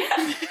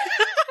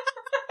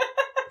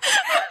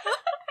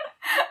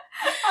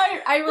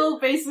 I will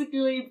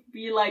basically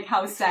be like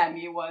how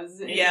Sammy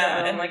was.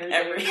 And like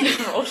every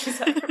role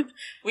she's ever.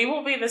 We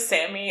will be the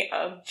Sammy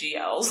of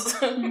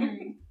GLs.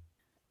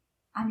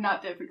 I'm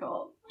not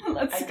difficult.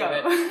 Let's go.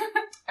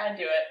 I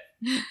do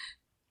it.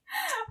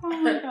 Oh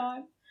my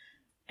god.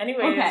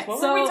 Anyways,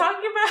 what were we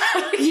talking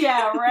about?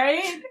 Yeah,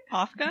 right?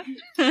 Afghan?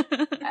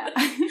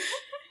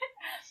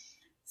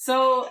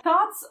 So,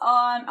 thoughts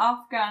on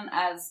Afghan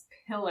as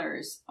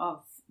pillars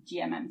of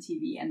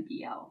GMMTV and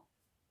BL?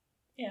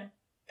 Yeah,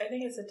 I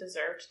think it's a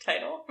deserved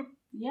title.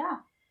 Yeah.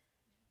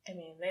 I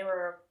mean, they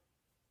were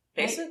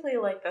basically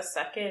like the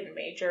second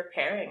major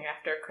pairing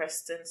after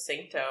Kristen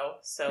Singto.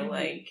 So,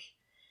 like,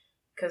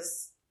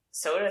 because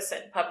Sodus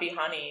and Puppy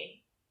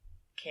Honey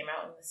came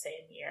out in the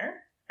same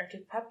year. Or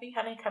did Puppy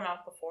Honey come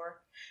out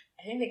before?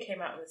 I think they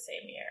came out in the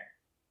same year,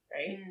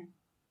 right?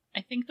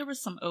 I think there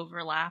was some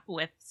overlap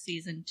with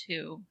season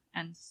 2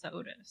 and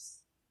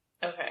Sodus.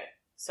 Okay.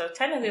 So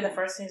technically the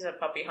first season of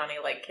Puppy Honey,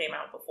 like, came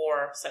out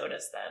before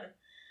Sodus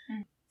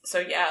then. So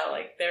yeah,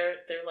 like, they're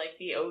like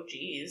the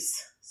OGs.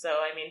 So,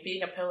 I mean,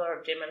 being a pillar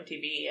of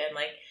GMMTV and,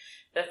 like,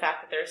 the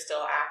fact that they're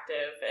still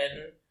active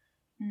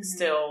and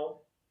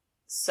still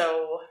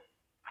so...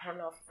 I don't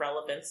know if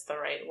relevant's the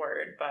right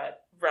word,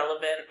 but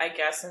relevant, I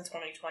guess, in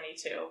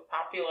 2022.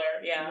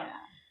 Popular, yeah.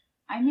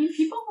 I mean,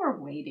 people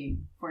were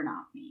waiting for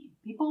Not Me.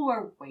 People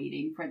were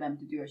waiting for them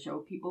to do a show.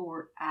 People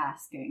were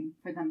asking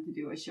for them to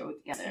do a show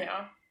together.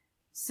 Yeah.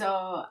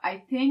 So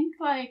I think,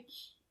 like,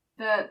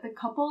 the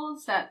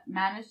couples that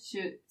managed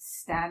to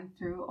stand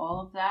through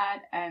all of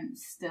that and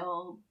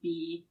still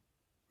be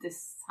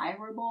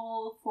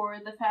desirable for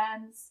the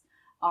fans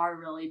are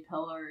really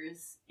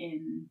pillars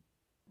in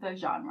the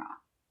genre.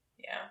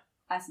 Yeah.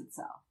 As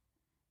itself.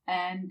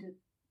 And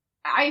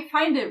I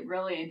find it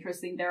really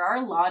interesting. There are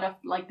a lot of,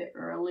 like, the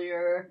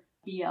earlier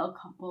BL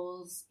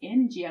couples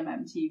in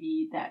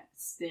GMMTV that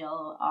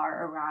still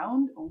are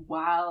around,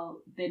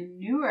 while the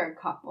newer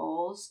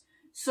couples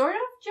sort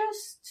of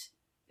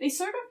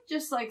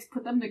just like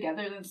put them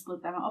together and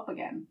split them up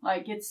again.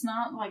 Like, it's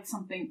not like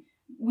something,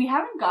 we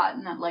haven't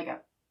gotten like a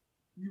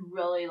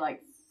really,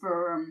 like,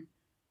 firm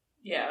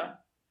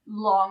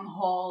long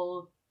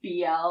haul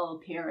BL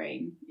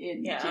appearing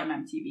in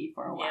GMMTV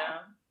for a while. Yeah.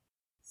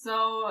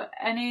 So,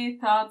 any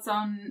thoughts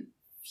on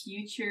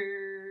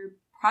future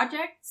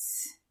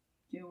projects?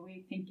 Do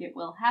we think it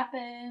will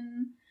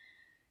happen?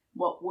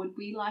 What would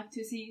we like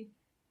to see?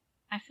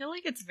 I feel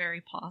like it's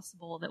very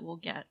possible that we'll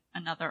get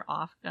another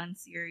Off-Gun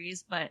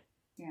series, but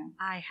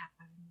I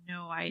have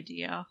no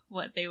idea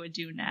what they would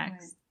do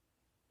next. Right.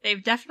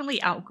 They've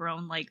definitely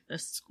outgrown, like, the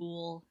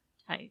school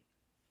type.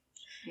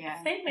 Yeah.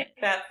 If they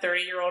make that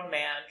 30-year-old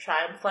man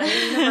try and play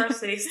a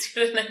university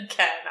student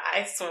again,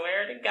 I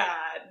swear to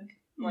God.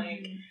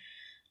 Like,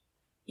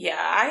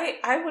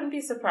 I wouldn't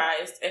be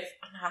surprised if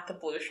not the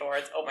blue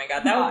shorts. Oh my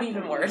God, that would be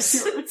even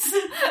worse. Oh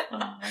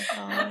my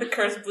God. The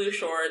cursed blue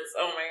shorts.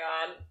 Oh my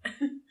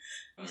God.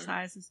 Your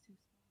size is too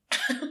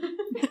small.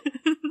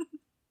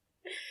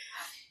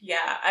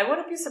 Yeah, I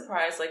wouldn't be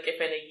surprised, like, if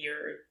in a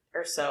year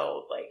or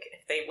so, like,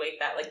 if they wait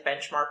that, like,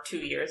 benchmark 2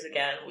 years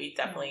again, we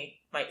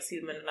definitely might see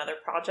them in another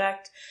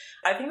project.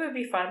 I think it would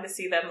be fun to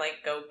see them,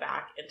 like, go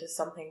back into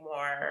something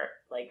more,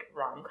 like,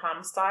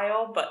 rom-com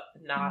style, but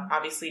not,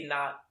 obviously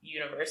not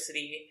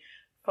university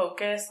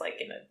focused, like,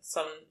 in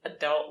some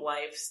adult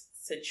life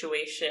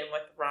situation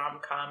with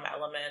rom-com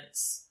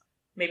elements.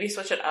 Maybe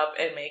switch it up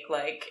and make,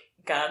 like,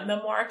 Gunn the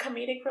more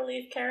comedic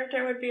relief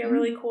character would be a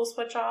really cool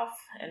switch off,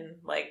 and,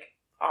 like,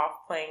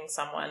 off playing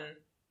someone,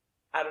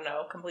 I don't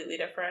know, completely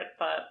different.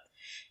 But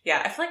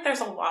yeah, I feel like there's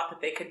a lot that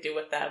they could do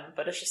with them,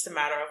 but it's just a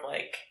matter of,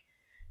 like,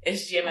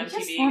 is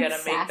GMMTV gonna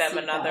make them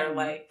another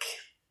like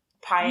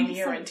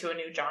pioneer into a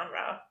new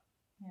genre?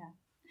 Yeah,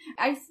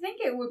 I think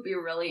it would be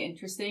really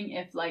interesting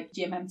if, like,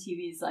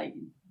 GMMTV's like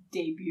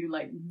debut,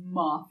 like,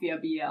 Mafia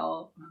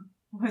BL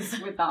was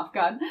with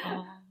Off-Gun.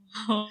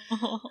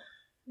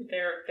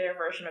 Their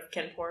version of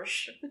Ken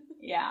Porsche.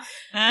 Yeah.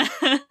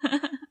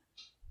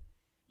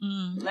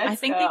 I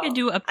think they could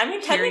do a. I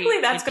mean,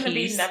 technically, that's going to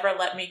be Never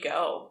Let Me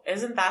Go.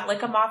 Isn't that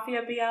like a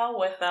Mafia BL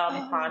with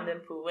Pond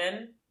and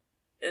Pooin?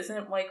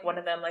 Isn't, like, one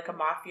of them like a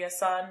Mafia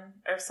son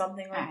or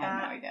something like that? I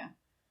have no idea.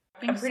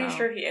 I'm pretty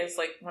sure he is,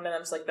 like, one of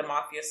them's like the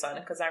Mafia son,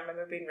 because I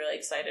remember being really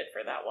excited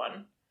for that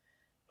one.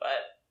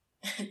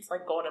 But it's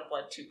like Golden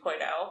Blood 2.0.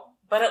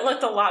 But it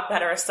looked a lot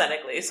better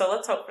aesthetically, so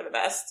let's hope for the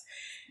best.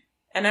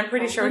 And I'm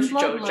pretty sure it's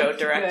JoJo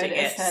directing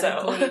it,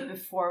 so.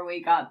 Before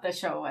we got the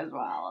show as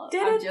well.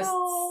 Did it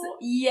though?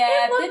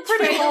 Yeah, the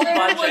trailer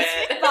was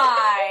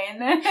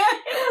fine. It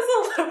was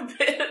a little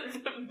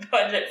bit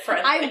budget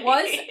friendly. I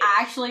was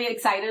actually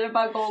excited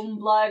about Golden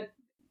Blood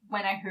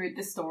when I heard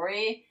the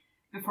story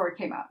before it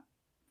came out,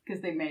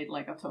 because they made,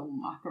 like, a total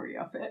mockery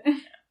of it.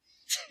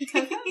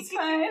 So that's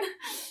fine.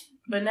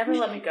 But Never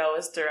Let Me Go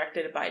is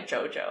directed by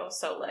JoJo,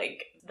 so,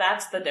 like,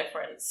 that's the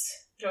difference.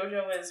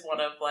 JoJo is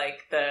one of,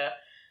 like, the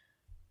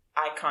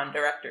icon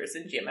directors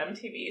in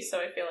GMMTV, so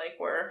I feel like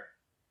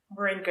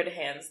we're in good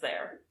hands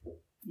there.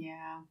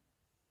 Yeah.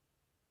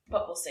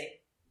 But we'll see.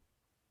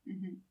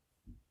 Mm-hmm.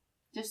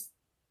 Just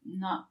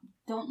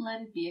don't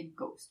let it be a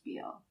ghost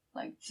BL.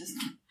 Like, just...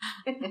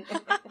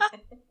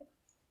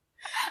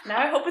 Now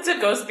I hope it's a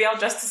ghost BL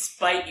just to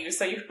spite you,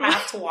 so you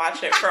have to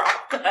watch it for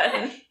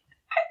Off-Gun.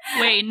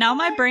 Wait, now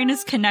my brain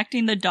is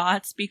connecting the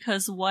dots,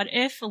 because what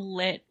if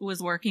Lit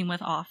was working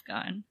with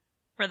Off-Gun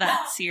for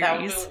that series?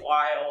 That would be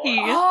wild.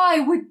 I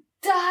would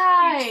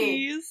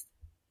die!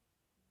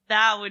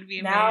 That would be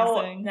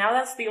amazing. Now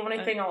that's the only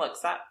thing I'll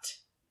accept.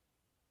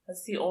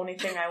 That's the only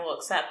thing I will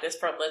accept, is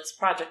for Lit's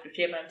project with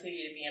GMMTV to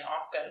be an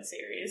Off-Gun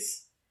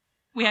series.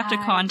 We have to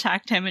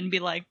contact him and be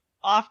like,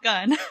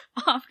 Off-Gun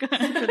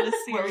for this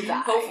series.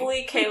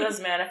 Hopefully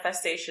Kayla's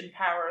manifestation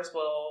powers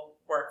will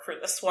work for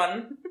this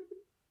one.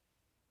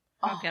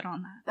 I'll get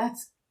on that.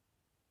 That's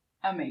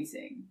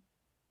amazing.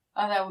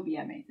 Oh, that would be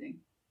amazing.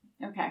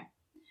 Okay.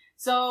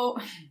 So,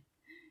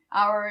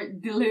 our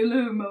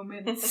Delulu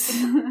moments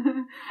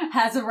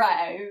has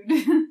arrived.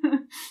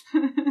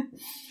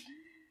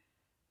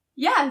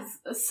 Yes,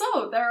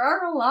 so there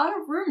are a lot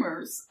of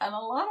rumors and a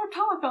lot of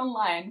talk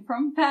online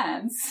from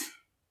fans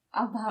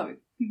about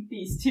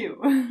these two.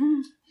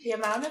 The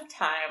amount of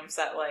times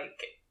that,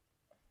 like,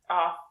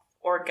 Off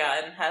or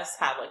Gunn has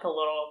had, like, a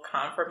little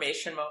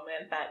confirmation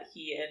moment that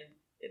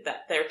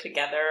that they're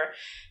together,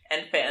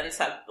 and fans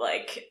have,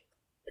 like,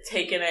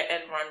 taken it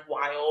and run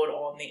wild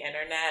on the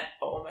internet.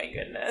 Oh my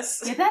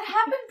goodness. Yeah, that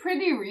happened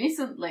pretty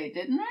recently,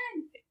 didn't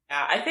it?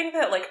 Yeah, I think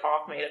that, like,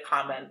 Off made a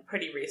comment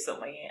pretty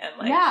recently, and,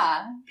 like,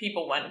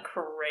 people went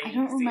crazy. I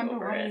don't remember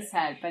what he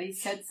said, but he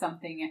said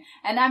something,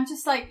 and I'm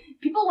just like,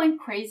 people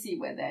went crazy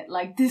with it.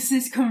 Like, this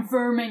is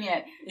confirming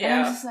it. Yeah.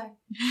 And I'm just like,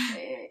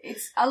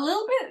 it's a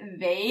little bit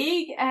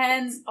vague,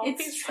 and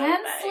it's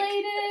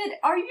translated.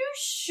 Are you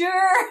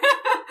sure?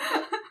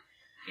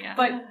 Yeah.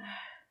 But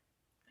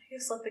I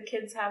guess let the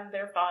kids have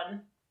their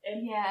fun.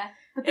 And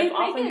but they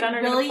make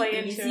it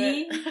really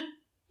easy.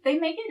 They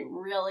make it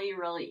really,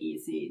 really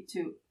easy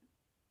to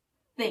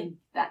think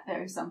that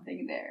there's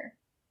something there.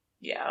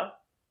 Yeah.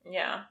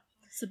 Yeah,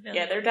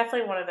 they're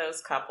definitely one of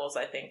those couples,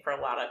 I think, for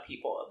a lot of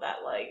people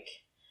that, like,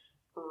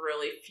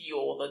 really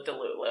fuel the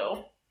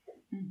Delulu.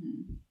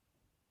 Mm-hmm.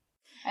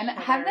 And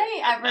have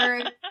they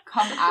ever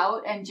come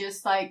out and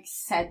just, like,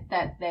 said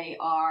that they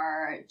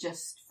are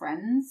just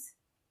friends?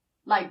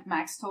 Like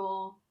Max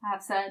Toll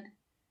have said?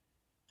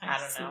 I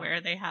don't know. I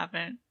swear they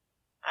haven't.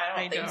 I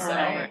don't think so.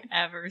 remember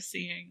ever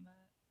seeing that.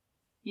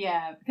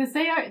 Yeah, because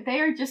they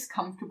are just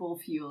comfortable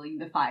fueling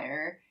the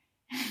fire.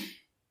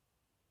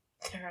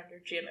 They're under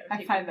GMMTV.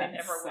 I find that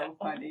never so will.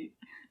 funny.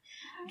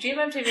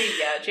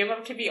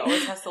 GMMTV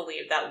always has to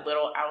leave that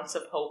little ounce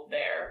of hope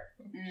there.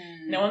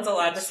 No one's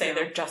allowed to say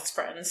they're just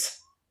friends.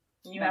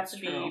 You have to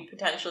be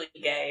potentially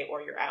gay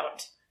or you're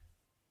out.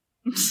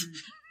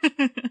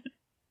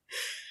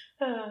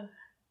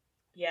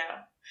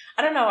 Yeah.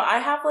 I don't know. I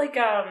have, like,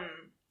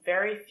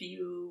 very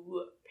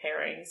few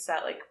pairings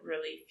that, like,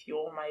 really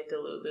fuel my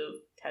Delulu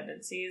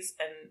tendencies.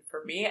 And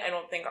for me, I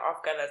don't think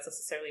Afghan is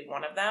necessarily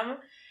one of them.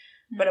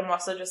 But I'm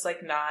also just,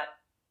 like, not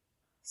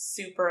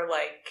super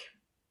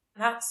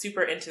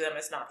into them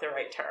is not the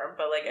right term.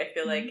 But, like, I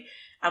feel like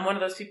I'm one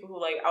of those people who,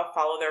 like, I'll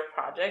follow their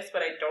projects,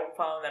 but I don't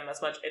follow them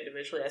as much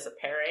individually as a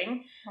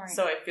pairing. Right.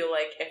 So I feel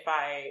like if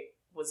I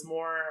was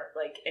more,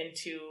 like,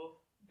 into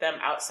them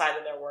outside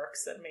of their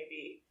works, then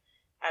maybe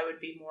I would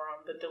be more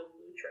on the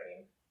Delulu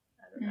train.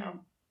 I don't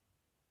know.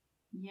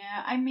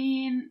 Yeah, I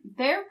mean,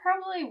 they're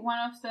probably one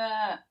of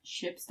the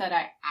ships that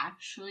I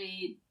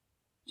actually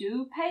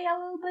do pay a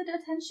little bit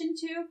attention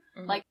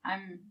to. Like, I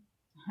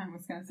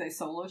was gonna say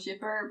solo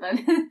shipper, but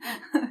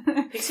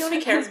Pixie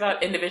only cares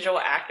about individual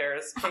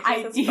actors. Pixie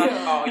I says do. fuck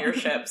all your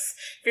ships.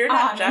 If you're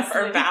not Jeff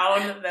or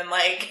Bound, then,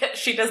 like,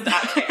 she does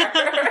not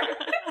care.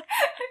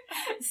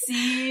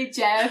 See,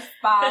 Jeff,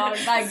 Bound,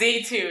 like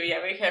Z too.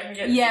 Yeah, we can't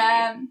forget.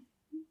 Yeah, Z.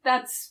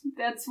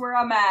 that's where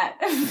I'm at.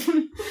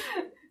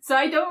 So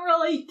I don't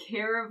really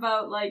care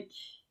about, like,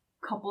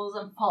 couples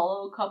and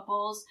follow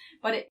couples,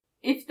 but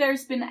if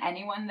there's been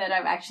anyone that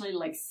I've actually,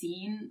 like,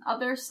 seen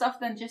other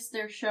stuff than just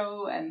their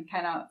show and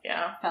kind of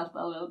felt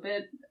a little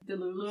bit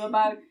Delulu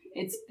about,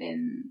 it's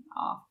been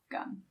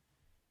Afghan.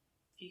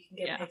 If you can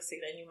get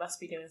Pixie, then you must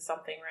be doing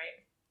something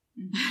right.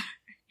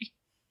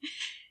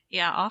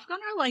 Yeah, Afghan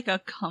are like a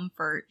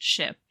comfort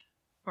ship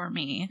for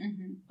me.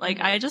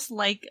 Like, I just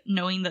like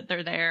knowing that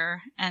they're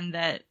there and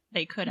that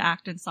they could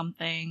act in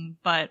something,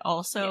 but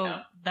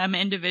also them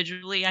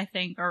individually, I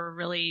think, are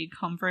really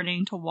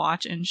comforting to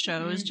watch in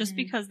shows just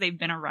because they've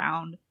been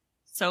around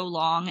so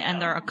long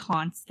and they're a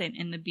constant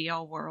in the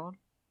BL world.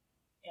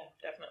 Yeah,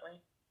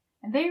 definitely.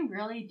 And they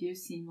really do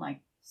seem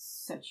like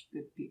such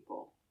good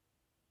people.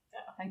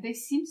 Yeah. Like, they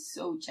seem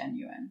so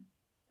genuine.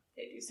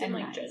 They do seem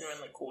like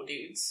genuinely cool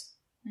dudes.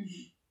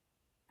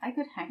 I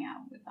could hang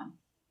out with them.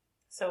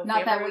 So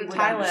not that we would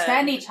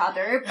understand each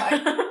other, but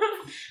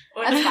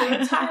that's fine.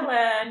 In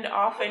Thailand,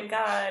 off and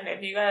gun.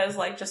 If you guys,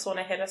 like, just want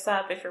to hit us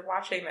up, if you're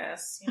watching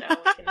this, you know,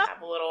 we can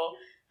have a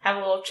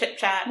little chit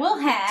chat. We'll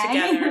hang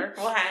together.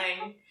 We'll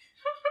hang.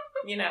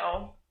 You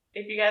know,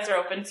 if you guys are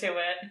open to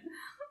it.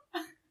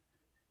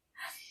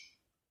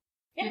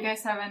 Do you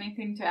guys have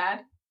anything to add?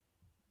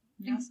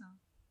 I think so.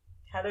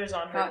 Heather's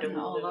on her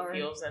Delulu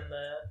feels in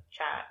the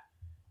chat.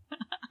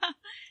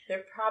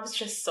 They're probs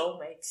just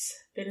soulmates.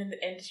 Been in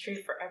the industry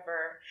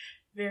forever.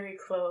 Very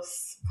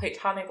close.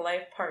 Platonic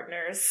life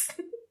partners.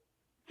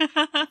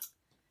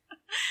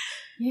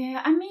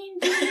 Yeah, I mean,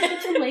 do you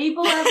need to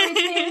label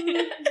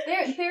everything?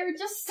 They're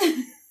just...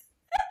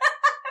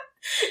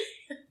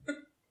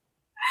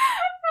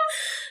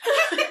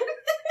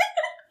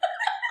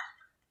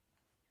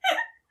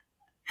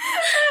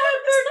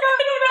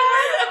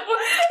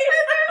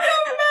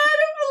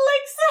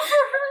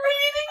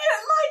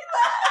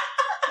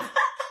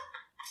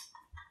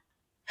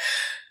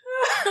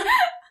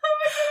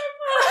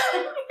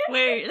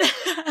 Wait,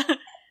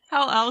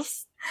 how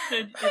else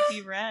should it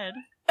be read?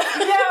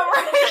 Yeah,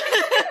 right.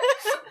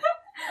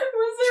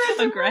 Was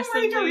there a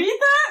aggressively way to read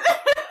that?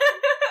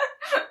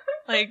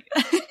 Like,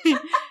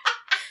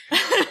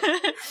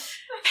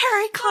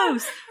 very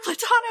close,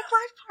 platonic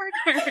life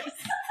partners,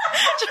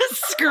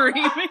 just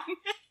screaming.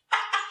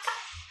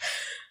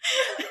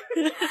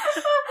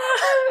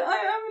 I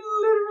am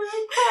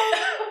literally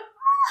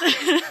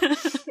crying.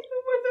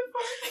 What the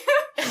fuck?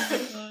 Oh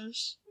my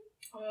gosh.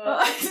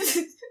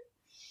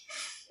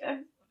 Yeah,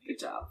 good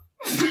job.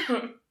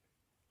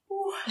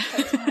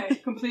 I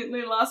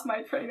completely lost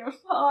my train of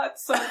thought,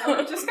 so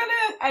I'm just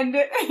gonna end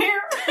it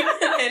here.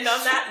 And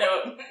on that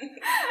note,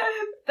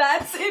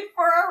 that's it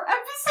for our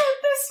episode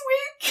this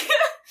week.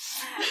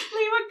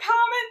 Leave a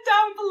comment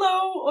down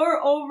below or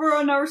over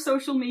on our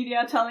social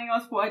media telling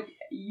us what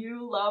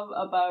you love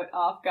about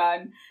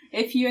Afghan.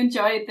 If you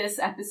enjoyed this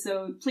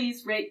episode,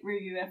 please rate,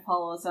 review, and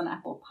follow us on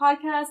Apple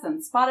Podcasts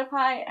and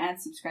Spotify,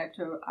 and subscribe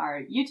to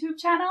our YouTube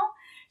channel.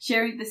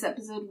 Sharing this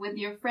episode with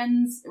your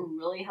friends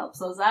really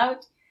helps us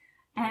out.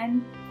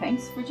 And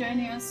thanks for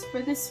joining us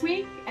for this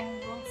week,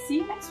 and we'll see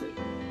you next week.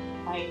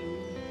 Bye.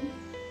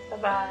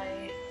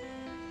 Bye-bye.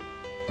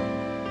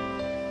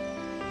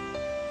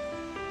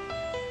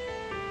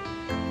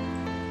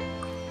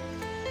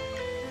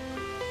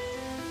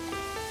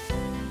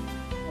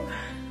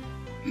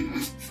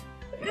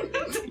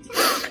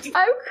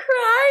 I'm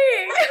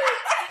crying.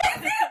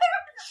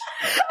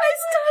 I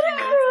started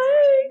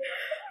crying.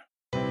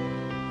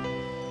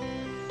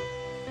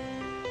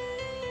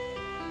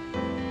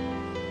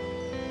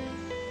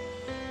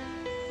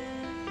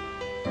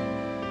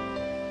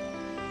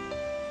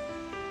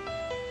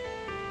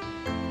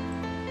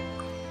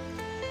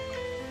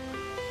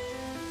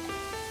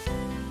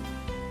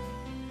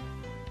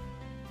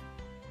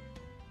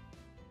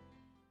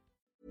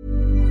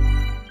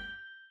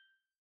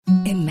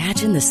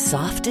 Imagine the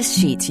softest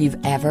sheets you've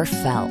ever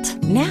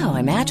felt. Now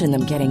imagine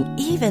them getting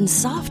even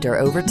softer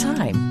over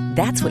time.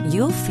 That's what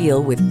you'll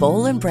feel with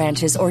Boll &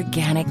 Branch's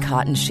organic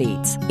cotton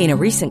sheets. In a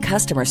recent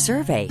customer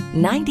survey,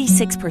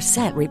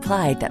 96%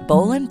 replied that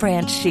Boll &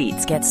 Branch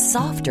sheets get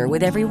softer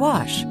with every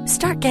wash.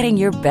 Start getting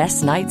your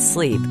best night's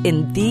sleep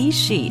in these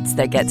sheets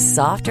that get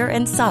softer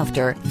and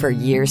softer for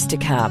years to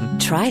come.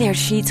 Try their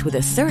sheets with a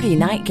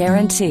 30-night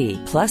guarantee.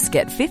 Plus,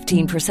 get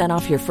 15%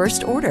 off your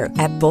first order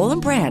at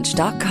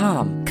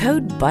bollandbranch.com.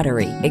 Code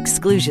BUTTERY.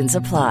 Exclusions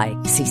apply.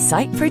 See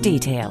site for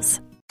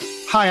details.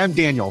 Hi, I'm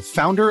Daniel,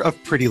 founder of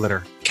Pretty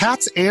Litter.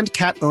 Cats and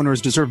cat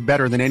owners deserve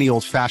better than any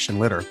old-fashioned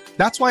litter.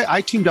 That's why I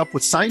teamed up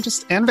with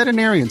scientists and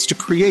veterinarians to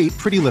create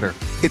Pretty Litter.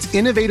 Its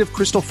innovative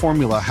crystal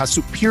formula has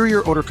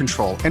superior odor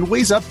control and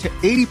weighs up to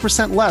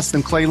 80% less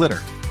than clay litter.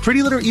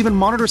 Pretty Litter even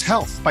monitors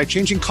health by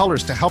changing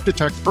colors to help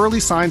detect early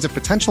signs of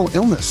potential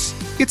illness.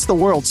 It's the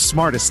world's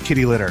smartest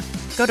kitty litter.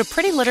 Go to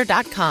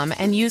prettylitter.com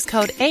and use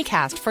code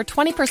ACAST for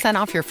 20%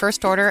 off your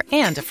first order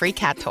and a free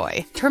cat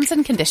toy. Terms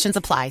and conditions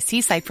apply.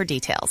 See site for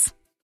details.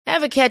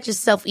 Ever catch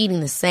yourself eating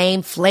the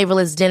same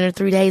flavorless dinner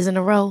 3 days in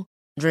a row?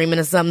 Dreaming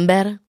of something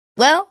better?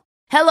 Well,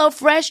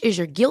 HelloFresh is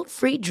your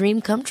guilt-free dream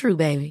come true,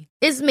 baby.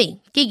 It's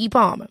me, Keke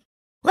Palmer.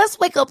 Let's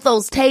wake up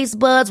those taste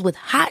buds with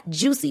hot,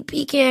 juicy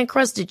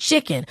pecan-crusted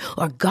chicken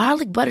or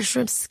garlic butter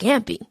shrimp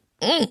scampi.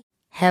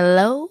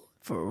 Hello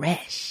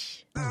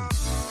Fresh.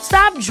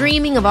 Stop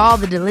dreaming of all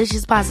the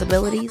delicious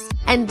possibilities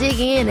and dig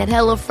in at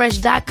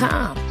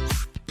HelloFresh.com.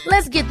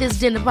 Let's get this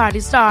dinner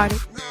party started.